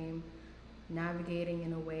the game, navigating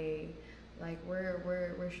in a way, like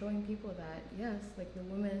we're showing people that yes, like the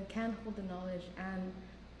women can hold the knowledge and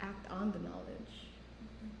act on the knowledge.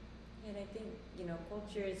 And I think,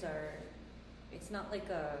 cultures are, it's not like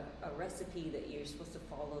a recipe that you're supposed to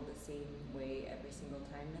follow the same way every single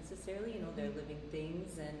time necessarily. They're living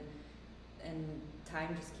things, and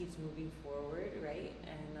time just keeps moving forward, right?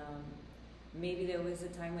 And maybe there was a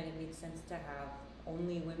time when it made sense to have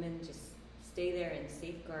only women just stay there and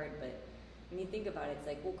safeguard, but when you think about it, it's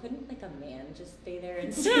like, well, couldn't a man just stay there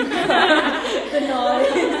and safeguard the knowledge?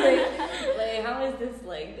 Like, how is this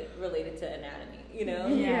related to anatomy?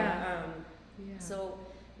 Yeah. So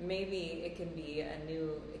maybe it can be a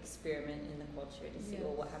new experiment in the culture to see,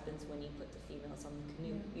 well, what happens when you put the females on the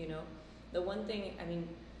canoe, The one thing,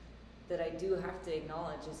 that I do have to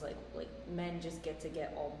acknowledge is like men just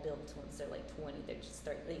get all built once they're 20.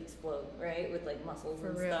 They explode, right? With muscles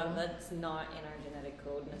and stuff. That's not in our genetic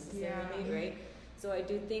code necessarily, right? So I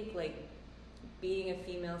do think being a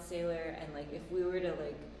female sailor, and like if we were to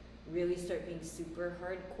like really start being super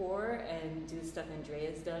hardcore and do stuff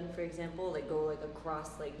Andrea's done, for example, like go like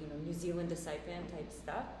across like, you know, New Zealand to Saipan type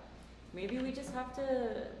stuff, maybe we just have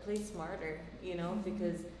to play smarter, you know,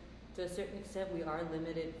 because to a certain extent we are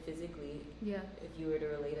limited physically. Yeah. If you were to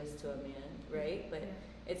relate us to a man, right? But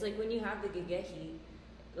it's like when you have the gegehi,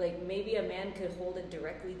 like maybe a man could hold it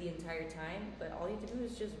directly the entire time, but all you have to do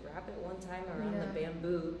is just wrap it one time around the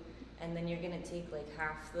bamboo, and then you're gonna take like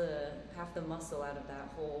half the muscle out of that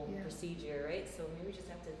whole procedure, right? So maybe we just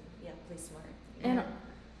have to play smart.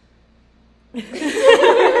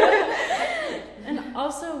 And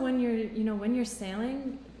also when you're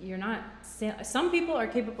sailing, you're not some people are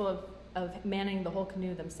capable of manning the whole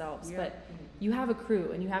canoe themselves, but you have a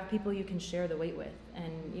crew and you have people you can share the weight with.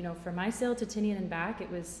 And you know, for my sail to Tinian and back, it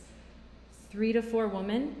was 3 to 4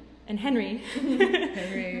 women and Henry.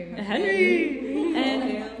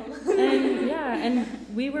 And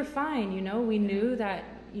we were fine, you know. We knew that,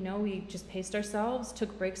 you know, we just paced ourselves,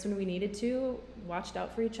 took breaks when we needed to, watched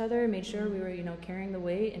out for each other, made sure we were, you know, carrying the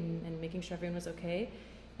weight and making sure everyone was okay.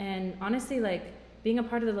 And honestly, like being a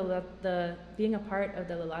part of the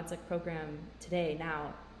Laladzak program today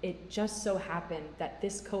now, it just so happened that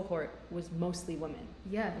this cohort was mostly women.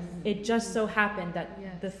 Yes. It just so happened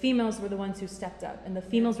that the females were the ones who stepped up, and the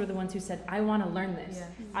females were the ones who said, I want to learn this. Yes.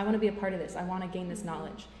 I want to be a part of this. I want to gain this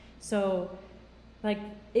knowledge. So, like,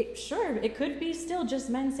 it could be still just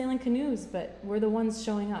men sailing canoes, but we're the ones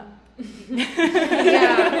showing up.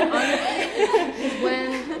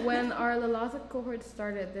 When our Laladzak cohort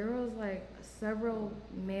started, there was like several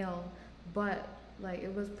male, but like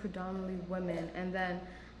it was predominantly women. And then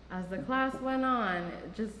as the class went on,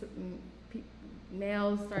 just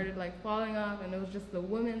males started like falling off, and it was just the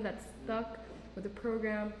women that stuck with the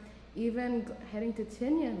program. Even heading to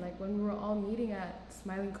Tinian, like when we were all meeting at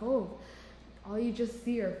Smiling Cove, all you just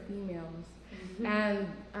see are females. Mm-hmm. And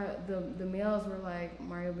the males were like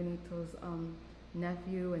Mario Benito's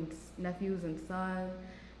nephews and son,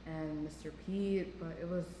 and Mr. Pete, but it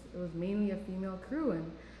was mainly a female crew.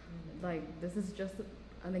 And like this is just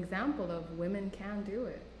an example of women can do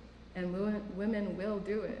it, and women will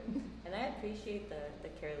do it. And I appreciate the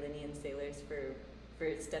Carolinian sailors for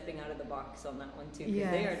stepping out of the box on that one too, because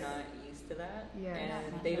they are not used to that. Yeah,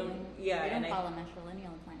 and they don't follow a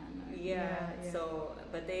matrilineal plan. So,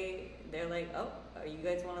 but they're like, oh, you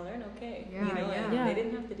guys want to learn? Okay. They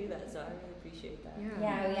didn't have to do that, so I really appreciate that.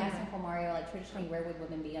 We asked Uncle Mario, like, traditionally, where would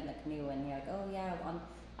women be on the canoe? And you're like, oh yeah,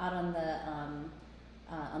 out on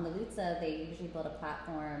the Lutza, they usually build a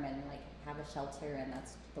platform and like have a shelter, and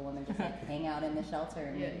that's the women just like hang out in the shelter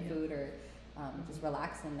and make food or just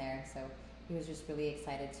relax in there. So he was just really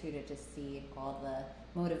excited too to just see all the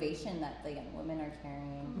motivation that the young women are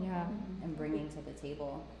carrying and bringing to the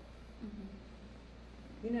table.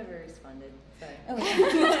 You never responded. Sorry.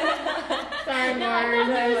 Sorry, Mars.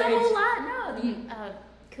 There's a whole lot. No,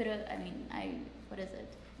 what is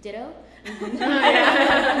it? Ditto?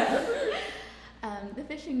 The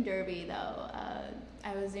fishing derby, though.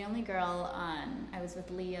 I was the only girl I was with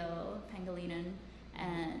Leo Pangolinan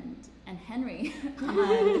and Henry on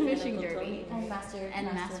the fishing derby. And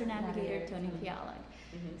Master Navigator Tony Pialek.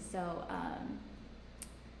 So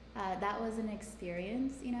that was an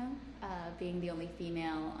experience, you know, being the only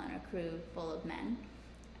female on a crew full of men.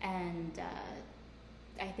 And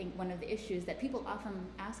I think one of the issues that people often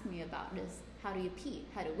ask me about is, how do you pee?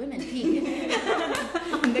 How do women pee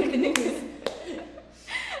on the canoes?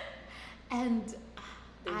 And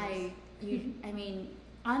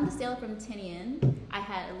on the sail from Tinian, I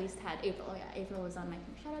had at least had April. Oh yeah, April was on my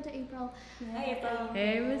crew. Shout out to April. Hi, April.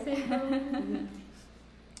 Hey, Miss April.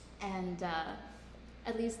 And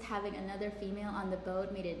at least having another female on the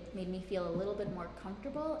boat made me feel a little bit more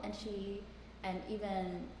comfortable. And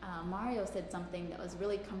even Mario said something that was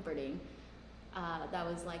really comforting. That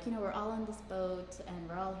was like, you know, we're all on this boat and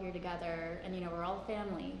we're all here together, and you know, we're all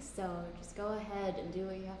family. So just go ahead and do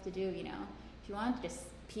what you have to do. You know, if you want, just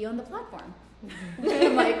pee on the platform. And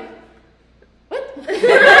I'm like, what? It's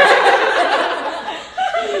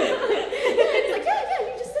like, yeah,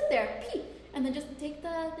 you just sit there, pee. And then just take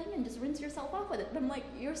the thing and just rinse yourself off with it. But I'm like,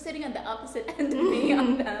 you're sitting on the opposite end of me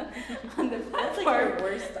on the platform. That's like your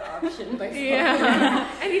worst option by far. Yeah.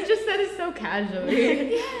 And he just said it so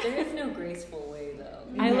casually. There is no graceful way though.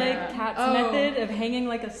 I like Kat's method of hanging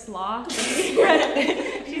like a sloth.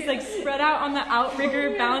 She's like spread out on the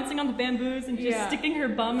outrigger, balancing on the bamboos and just sticking her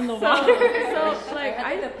bum in the water. So like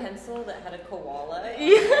I think the pencil that had a koala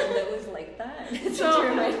Yeah. that was like that. So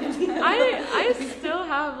I still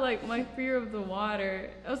have like my fear of the water.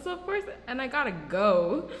 So of course, and I gotta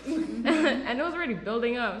go, and it was already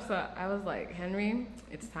building up. So I was like, Henry,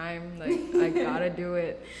 it's time. Like I gotta do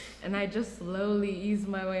it. And I just slowly eased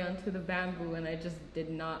my way onto the bamboo, and I just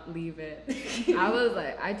did not leave it. I was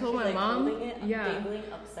like, I told my like mom, holding it, dangling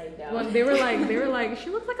upside down. Well, they were like,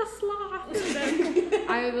 she looks like a sloth. And then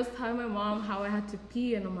I was telling my mom how I had to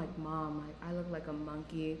pee, and I'm like, Mom, like I look like a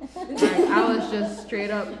monkey. Like I was just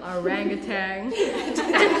straight up orangutan, and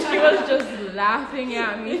she was just laughing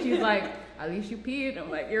at me. She's like, at least you peed.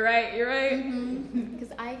 I'm like, you're right.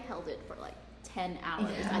 Because I held it for like 10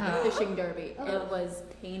 hours at the fishing derby. Oh. It was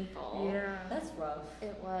painful. Yeah. That's rough.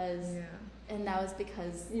 It was. Yeah. And that was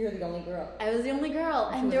because You're the only girl. I was the only girl,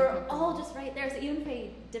 She and was they the were only girl. all just right there. So even if I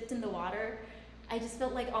dipped in the water, I just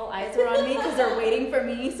felt like all eyes were on me because they're waiting for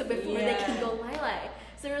me. So before they can go lie.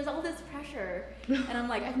 So there was all this pressure, and I'm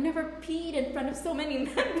like, I've never peed in front of so many men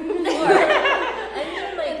before. And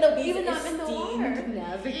you're like even though I'm in the water.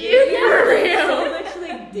 navigator. Yeah, for real. So much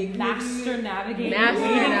like dignity. Master navigator. Master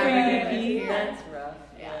waiting for you to navigator. pee. That's rough.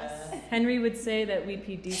 Yes. Henry would say that we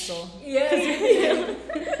pee diesel. Yeah.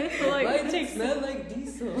 So like, Why does it smell like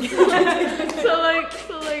diesel?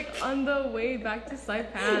 so like on the way back to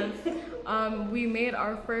Saipan, we made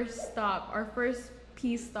our first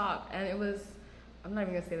pee stop, and it was, I'm not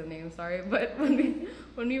even gonna say the name, sorry, but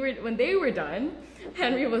when they were done,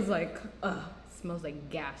 Henry was like, ugh, smells like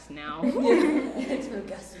gas now. It's no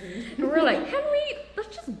gasoline. And we're like, Henry,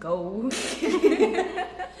 let's just go.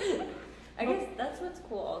 I guess that's what's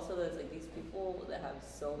cool also, that's like these people that have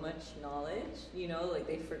so much knowledge, you know, like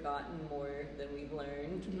they've forgotten more than we've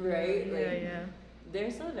learned, right? Like, Yeah. they're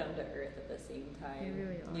so down to earth at the same time. They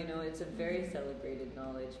really are. You know, it's a very celebrated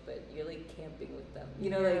knowledge, but you're like camping with them. You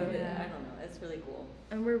know, like Yeah. I don't know, it's really cool.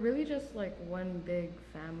 And we're really just like one big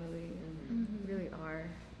family. We really are.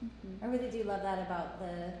 I really do love that about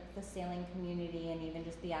the sailing community, and even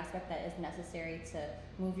just the aspect that is necessary to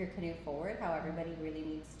move your canoe forward, how everybody really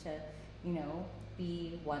needs to, you know,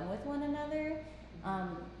 be one with one another.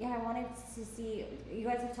 Yeah, I wanted to see, you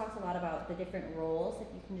guys have talked a lot about the different roles, if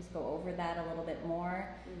you can just go over that a little bit more.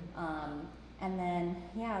 And then,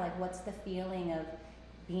 yeah, like what's the feeling of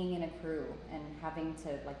being in a crew and having to,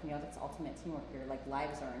 like, you know, that's ultimate teamwork, your like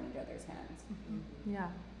lives are in each other's hands. Yeah.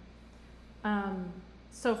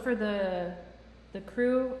 So for the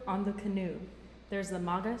crew on the canoe, there's the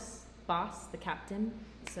magas, boss, the captain.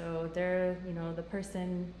 So they're, you know, the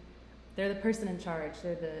person in charge.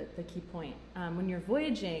 They're the key point. When you're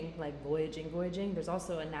voyaging, there's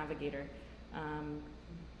also a navigator.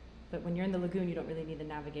 But when you're in the lagoon, you don't really need a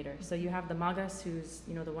navigator. So you have the magas, who's,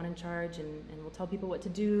 you know, the one in charge and will tell people what to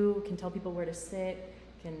do, can tell people where to sit,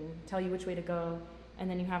 can tell you which way to go. And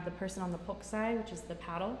then you have the person on the poksai, which is the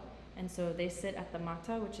paddle. And so they sit at the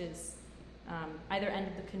mata, which is either end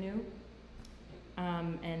of the canoe.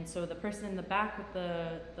 And so the person in the back with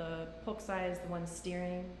the poksai is the one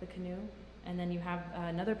steering the canoe. And then you have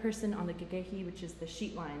another person on the gegehi, which is the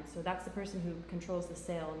sheet line. So that's the person who controls the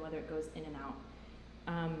sail and whether it goes in and out.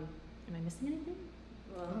 Am I missing anything?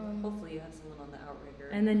 Well, hopefully you have someone on the outrigger.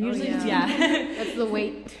 And then usually, yeah. That's the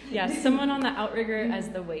weight. yeah, someone on the outrigger as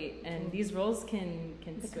the weight. And these roles can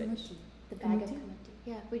The switch. kamuti. The bag of kamuti.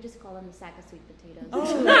 Yeah, we just call them the sack of sweet potatoes.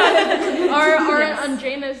 Or Yes.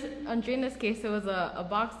 on Jaina's case, it was a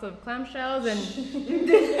box of clamshells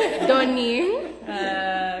and doni.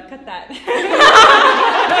 Cut that.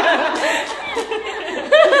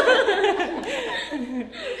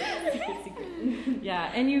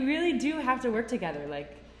 Yeah, and you really do have to work together.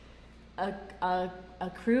 Like a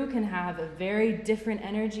crew can have a very different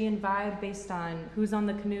energy and vibe based on who's on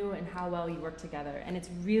the canoe and how well you work together. And it's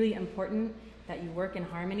really important that you work in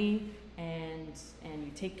harmony and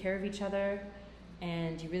you take care of each other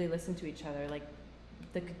and you really listen to each other. Like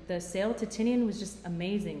the sail to Tinian was just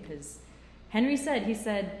amazing because Henry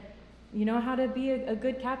said, you know how to be a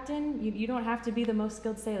good captain? You don't have to be the most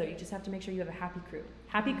skilled sailor. You just have to make sure you have a happy crew.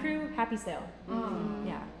 Happy crew, happy sail.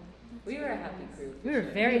 Yeah. We were a happy crew. We were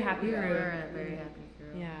very happy We crew. were a very happy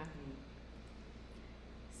crew. Yeah.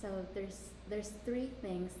 So there's three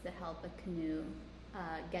things that help a canoe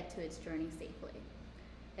get to its journey safely.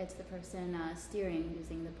 It's the person steering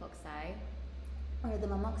using the poksai, or the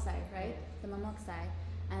mamoksai, right? The mamoksai,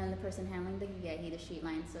 and then the person handling the gigehi, the sheet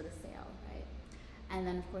line, so the sail, right? And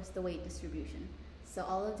then of course the weight distribution. So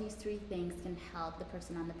all of these three things can help the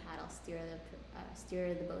person on the paddle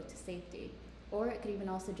steer the boat to safety. Or it could even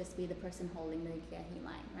also just be the person holding the gigehi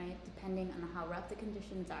line, right? Depending on how rough the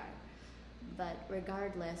conditions are. But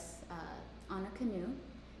regardless, on a canoe,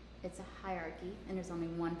 it's a hierarchy, and there's only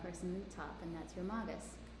one person at the top, and that's your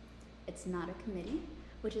magus. It's not a committee,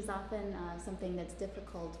 which is often something that's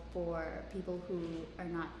difficult for people who are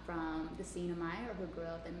not from the CNMI or who grew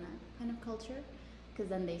up in that kind of culture, because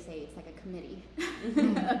then they say it's like a committee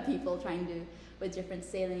of people trying to, with different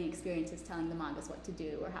sailing experiences, telling the magas what to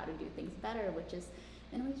do or how to do things better, which is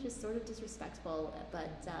in a way just sort of disrespectful.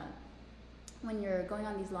 But when you're going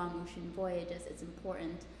on these long ocean voyages, it's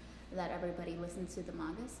important that everybody listens to the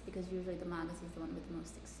magas, because usually the magas is the one with the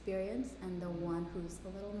most experience and the one who's a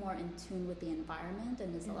little more in tune with the environment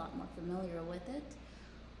and is a lot more familiar with it,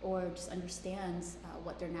 or just understands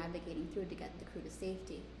what they're navigating through to get the crew to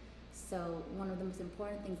safety. So one of the most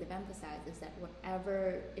important things they've emphasized is that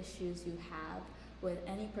whatever issues you have with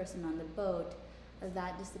any person on the boat,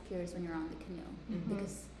 that disappears when you're on the canoe.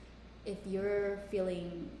 Because if you're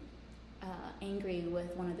feeling angry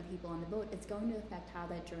with one of the people on the boat, it's going to affect how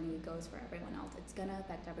that journey goes for everyone else. It's going to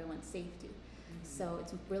affect everyone's safety. So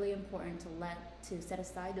it's really important to set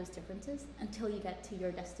aside those differences until you get to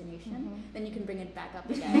your destination. Then you can bring it back up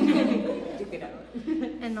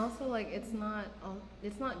again. And also, like, it's not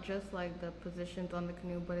just like the positions on the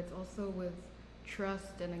canoe, but it's also with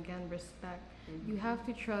trust and, again, respect. You have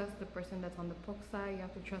to trust the person that's on the poksai. You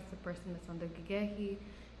have to trust the person that's on the gigehi.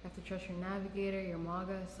 You have to trust your navigator, your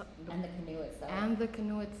maga, and the canoe itself. And the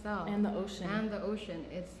canoe itself. And the ocean. And the ocean.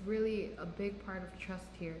 It's really a big part of trust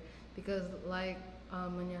here, because like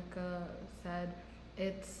Manyaka said,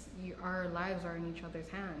 our lives are in each other's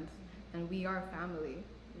hands, and we are family.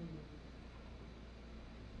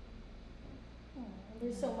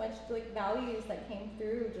 There's so much like values that came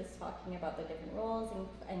through just talking about the different roles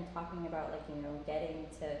and talking about, like, you know, getting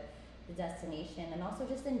to the destination, and also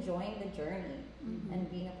just enjoying the journey and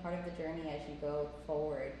being a part of the journey as you go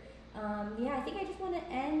forward. I think I just want to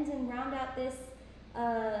end and round out this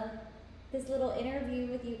this little interview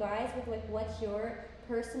with you guys with, like, what's your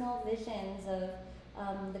personal visions of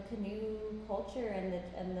the canoe culture and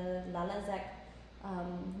the Lalazek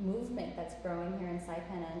movement that's growing here in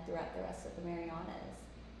Saipan and throughout the rest of the Marianas.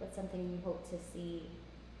 What's something you hope to see?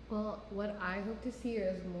 Well, what I hope to see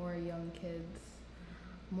is more young kids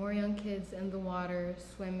in the water,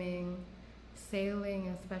 swimming, sailing,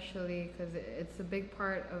 especially, because it's a big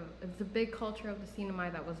culture of the CNMI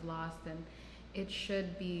that was lost, and it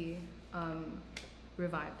should be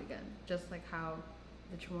revived again, just like how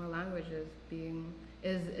the Chamorro language is being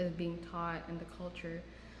taught in the culture.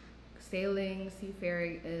 Sailing,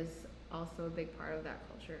 seafaring is also a big part of that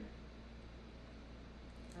culture.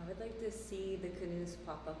 I would like to see the canoes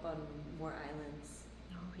pop up on more islands.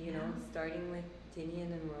 You know, starting with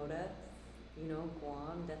Tinian and Rhoda, you know,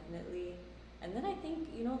 Guam definitely. And then I think,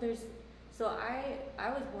 you know, I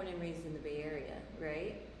was born and raised in the Bay Area,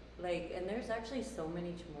 right? Like, and there's actually so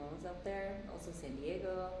many Chamorros up there, also San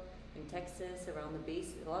Diego, in Texas, around the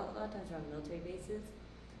base, a lot of times around military bases.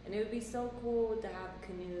 And it would be so cool to have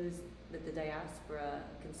canoes that the diaspora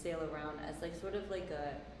can sail around as, like, sort of like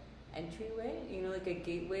a entryway, you know, like a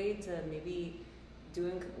gateway to maybe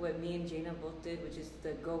doing what me and Jaina both did, which is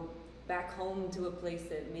to go back home to a place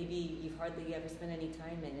that maybe you've hardly ever spent any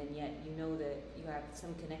time in, and yet you know that you have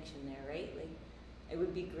some connection there, right? Like, it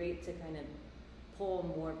would be great to kind of pull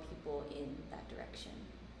more people in that direction.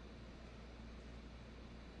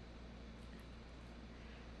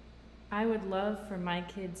 I would love for my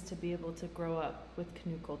kids to be able to grow up with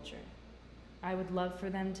canoe culture. I would love for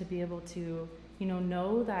them to be able to, you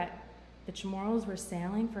know that the Chamorros were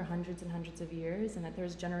sailing for hundreds and hundreds of years, and that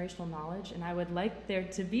there's generational knowledge, and I would like there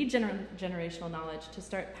to be generational knowledge to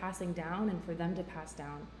start passing down, and for them to pass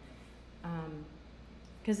down.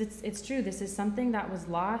 Because it's true, this is something that was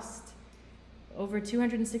lost over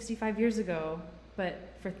 265 years ago,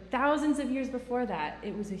 but for thousands of years before that,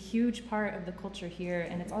 it was a huge part of the culture here,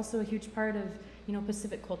 and it's also a huge part of, you know,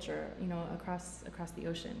 Pacific culture, you know, across the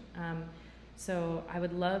ocean. So I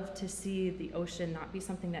would love to see the ocean not be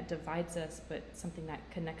something that divides us, but something that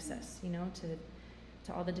connects us, you know, to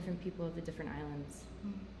all the different people of the different islands.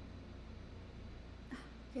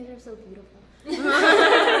 You guys are so beautiful.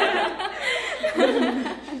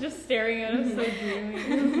 She's just staring at us so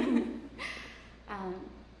dreamy.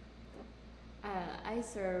 I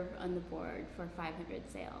serve on the board for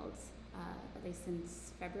 500Sails, at least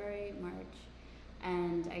since February, March,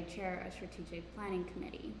 and I chair a strategic planning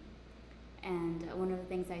committee. And one of the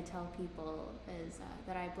things I tell people is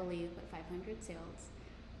that I believe what 500Sails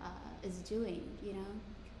is doing, you know?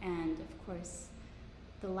 And of course,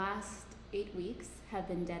 the last 8 weeks have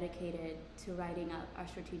been dedicated to writing up our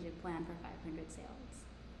strategic plan for 500Sails.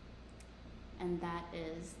 And that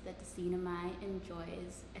is that the CNMI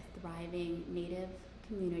enjoys a thriving native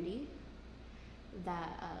community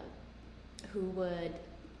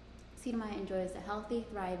CNMI enjoys a healthy,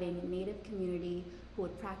 thriving Native community who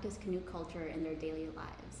would practice canoe culture in their daily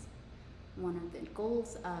lives. One of the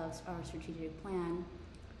goals of our strategic plan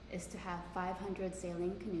is to have 500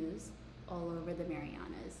 sailing canoes all over the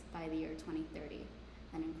Marianas by the year 2030.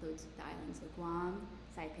 That includes the islands of Guam,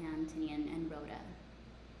 Saipan, Tinian, and Rota.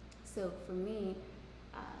 So for me,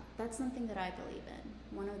 that's something that I believe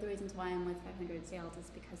in. One of the reasons why I'm with 500Sails is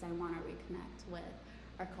because I want to reconnect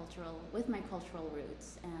with my cultural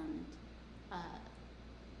roots, and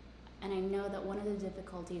I know that one of the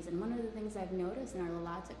difficulties and one of the things I've noticed in our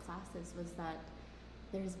Lalata classes was that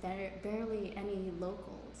there's barely any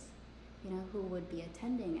locals, who would be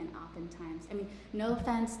attending, and oftentimes, no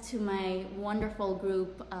offense to my wonderful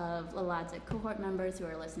group of Lalata cohort members who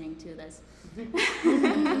are listening to this. We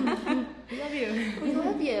love you. We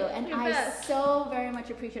love you, and I so very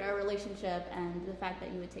much appreciate our relationship and the fact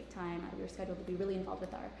that you would take time out of your schedule to be really involved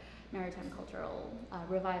with our maritime cultural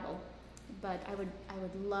revival. But I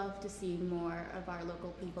would love to see more of our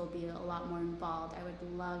local people be a lot more involved. I would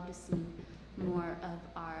love to see more of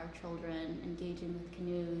our children engaging with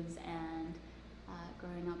canoes and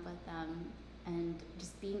growing up with them, and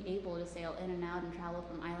just being able to sail in and out and travel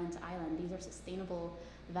from island to island. These are sustainable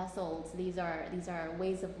vessels. These are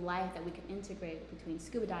ways of life that we can integrate between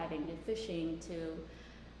scuba diving to fishing to,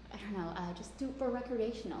 just do for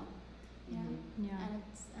recreational. Yeah.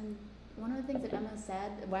 And one of the things that Emma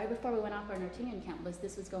said right before we went off our Nortinian camp was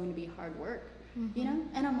this was going to be hard work,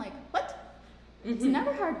 and I'm like, what? It's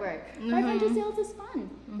never hard work. 500Sails is fun.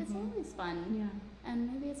 It's always fun. Yeah.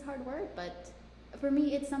 And maybe it's hard work, but for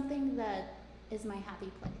me, it's something that is my happy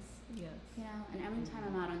place. Yes. And every time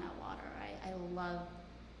I'm out on that water, I love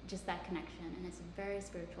just that connection, and it's a very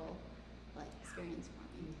spiritual experience for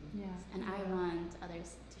me. Yeah. And I want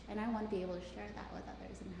others, and I want to be able to share that with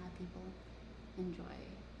others and have people enjoy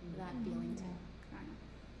that feeling too. I don't know.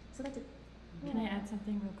 So that's it. Can I add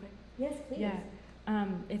something real quick? Yes, please. Yeah.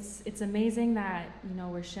 It's amazing that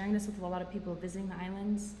we're sharing this with a lot of people visiting the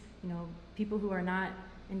islands, people who are not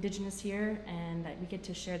indigenous here, and that we get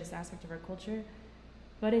to share this aspect of our culture,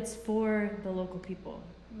 but it's for the local people.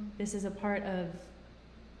 This is a part of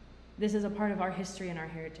our history and our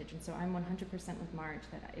heritage, and so I'm 100% with Marge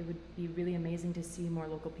that it would be really amazing to see more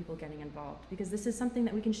local people getting involved, because this is something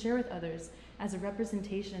that we can share with others as a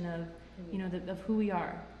representation of of who we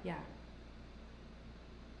are. Yeah.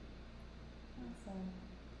 Awesome.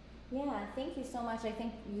 Yeah, thank you so much. I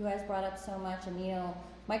think you guys brought up so much, and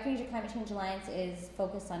Micronesia Climate Change Alliance is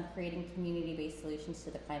focused on creating community-based solutions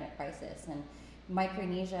to the climate crisis, and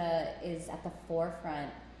Micronesia is at the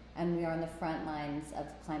forefront, and we are on the front lines of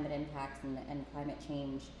climate impacts and climate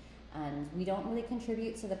change, and we don't really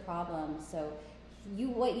contribute to the problem. So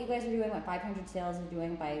what you guys are doing, what 500Sails are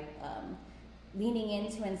doing by leaning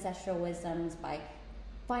into ancestral wisdoms, by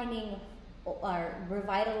finding or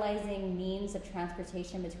revitalizing means of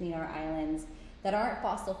transportation between our islands that aren't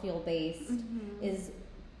fossil fuel based, is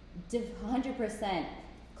 100%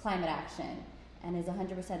 climate action, and is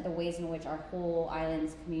 100% the ways in which our whole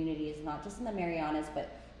islands community is, not just in the Marianas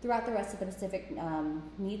but throughout the rest of the Pacific,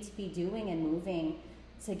 need to be doing and moving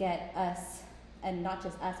to get us, and not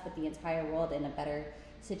just us but the entire world, in a better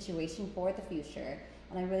situation for the future.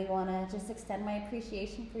 And I really want to just extend my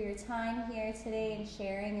appreciation for your time here today and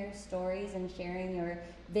sharing your stories and sharing your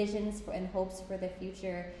visions and hopes for the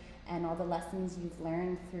future, and all the lessons you've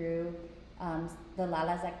learned through the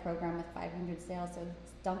Lalazak program with 500Sails. So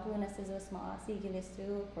Dankuna Sizosmaasi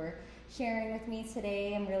Gilisu for sharing with me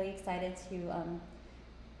today. I'm really excited to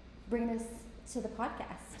bring this to the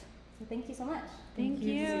podcast. So thank you so much. Thank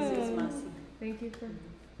you. Thank you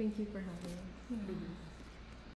for having me.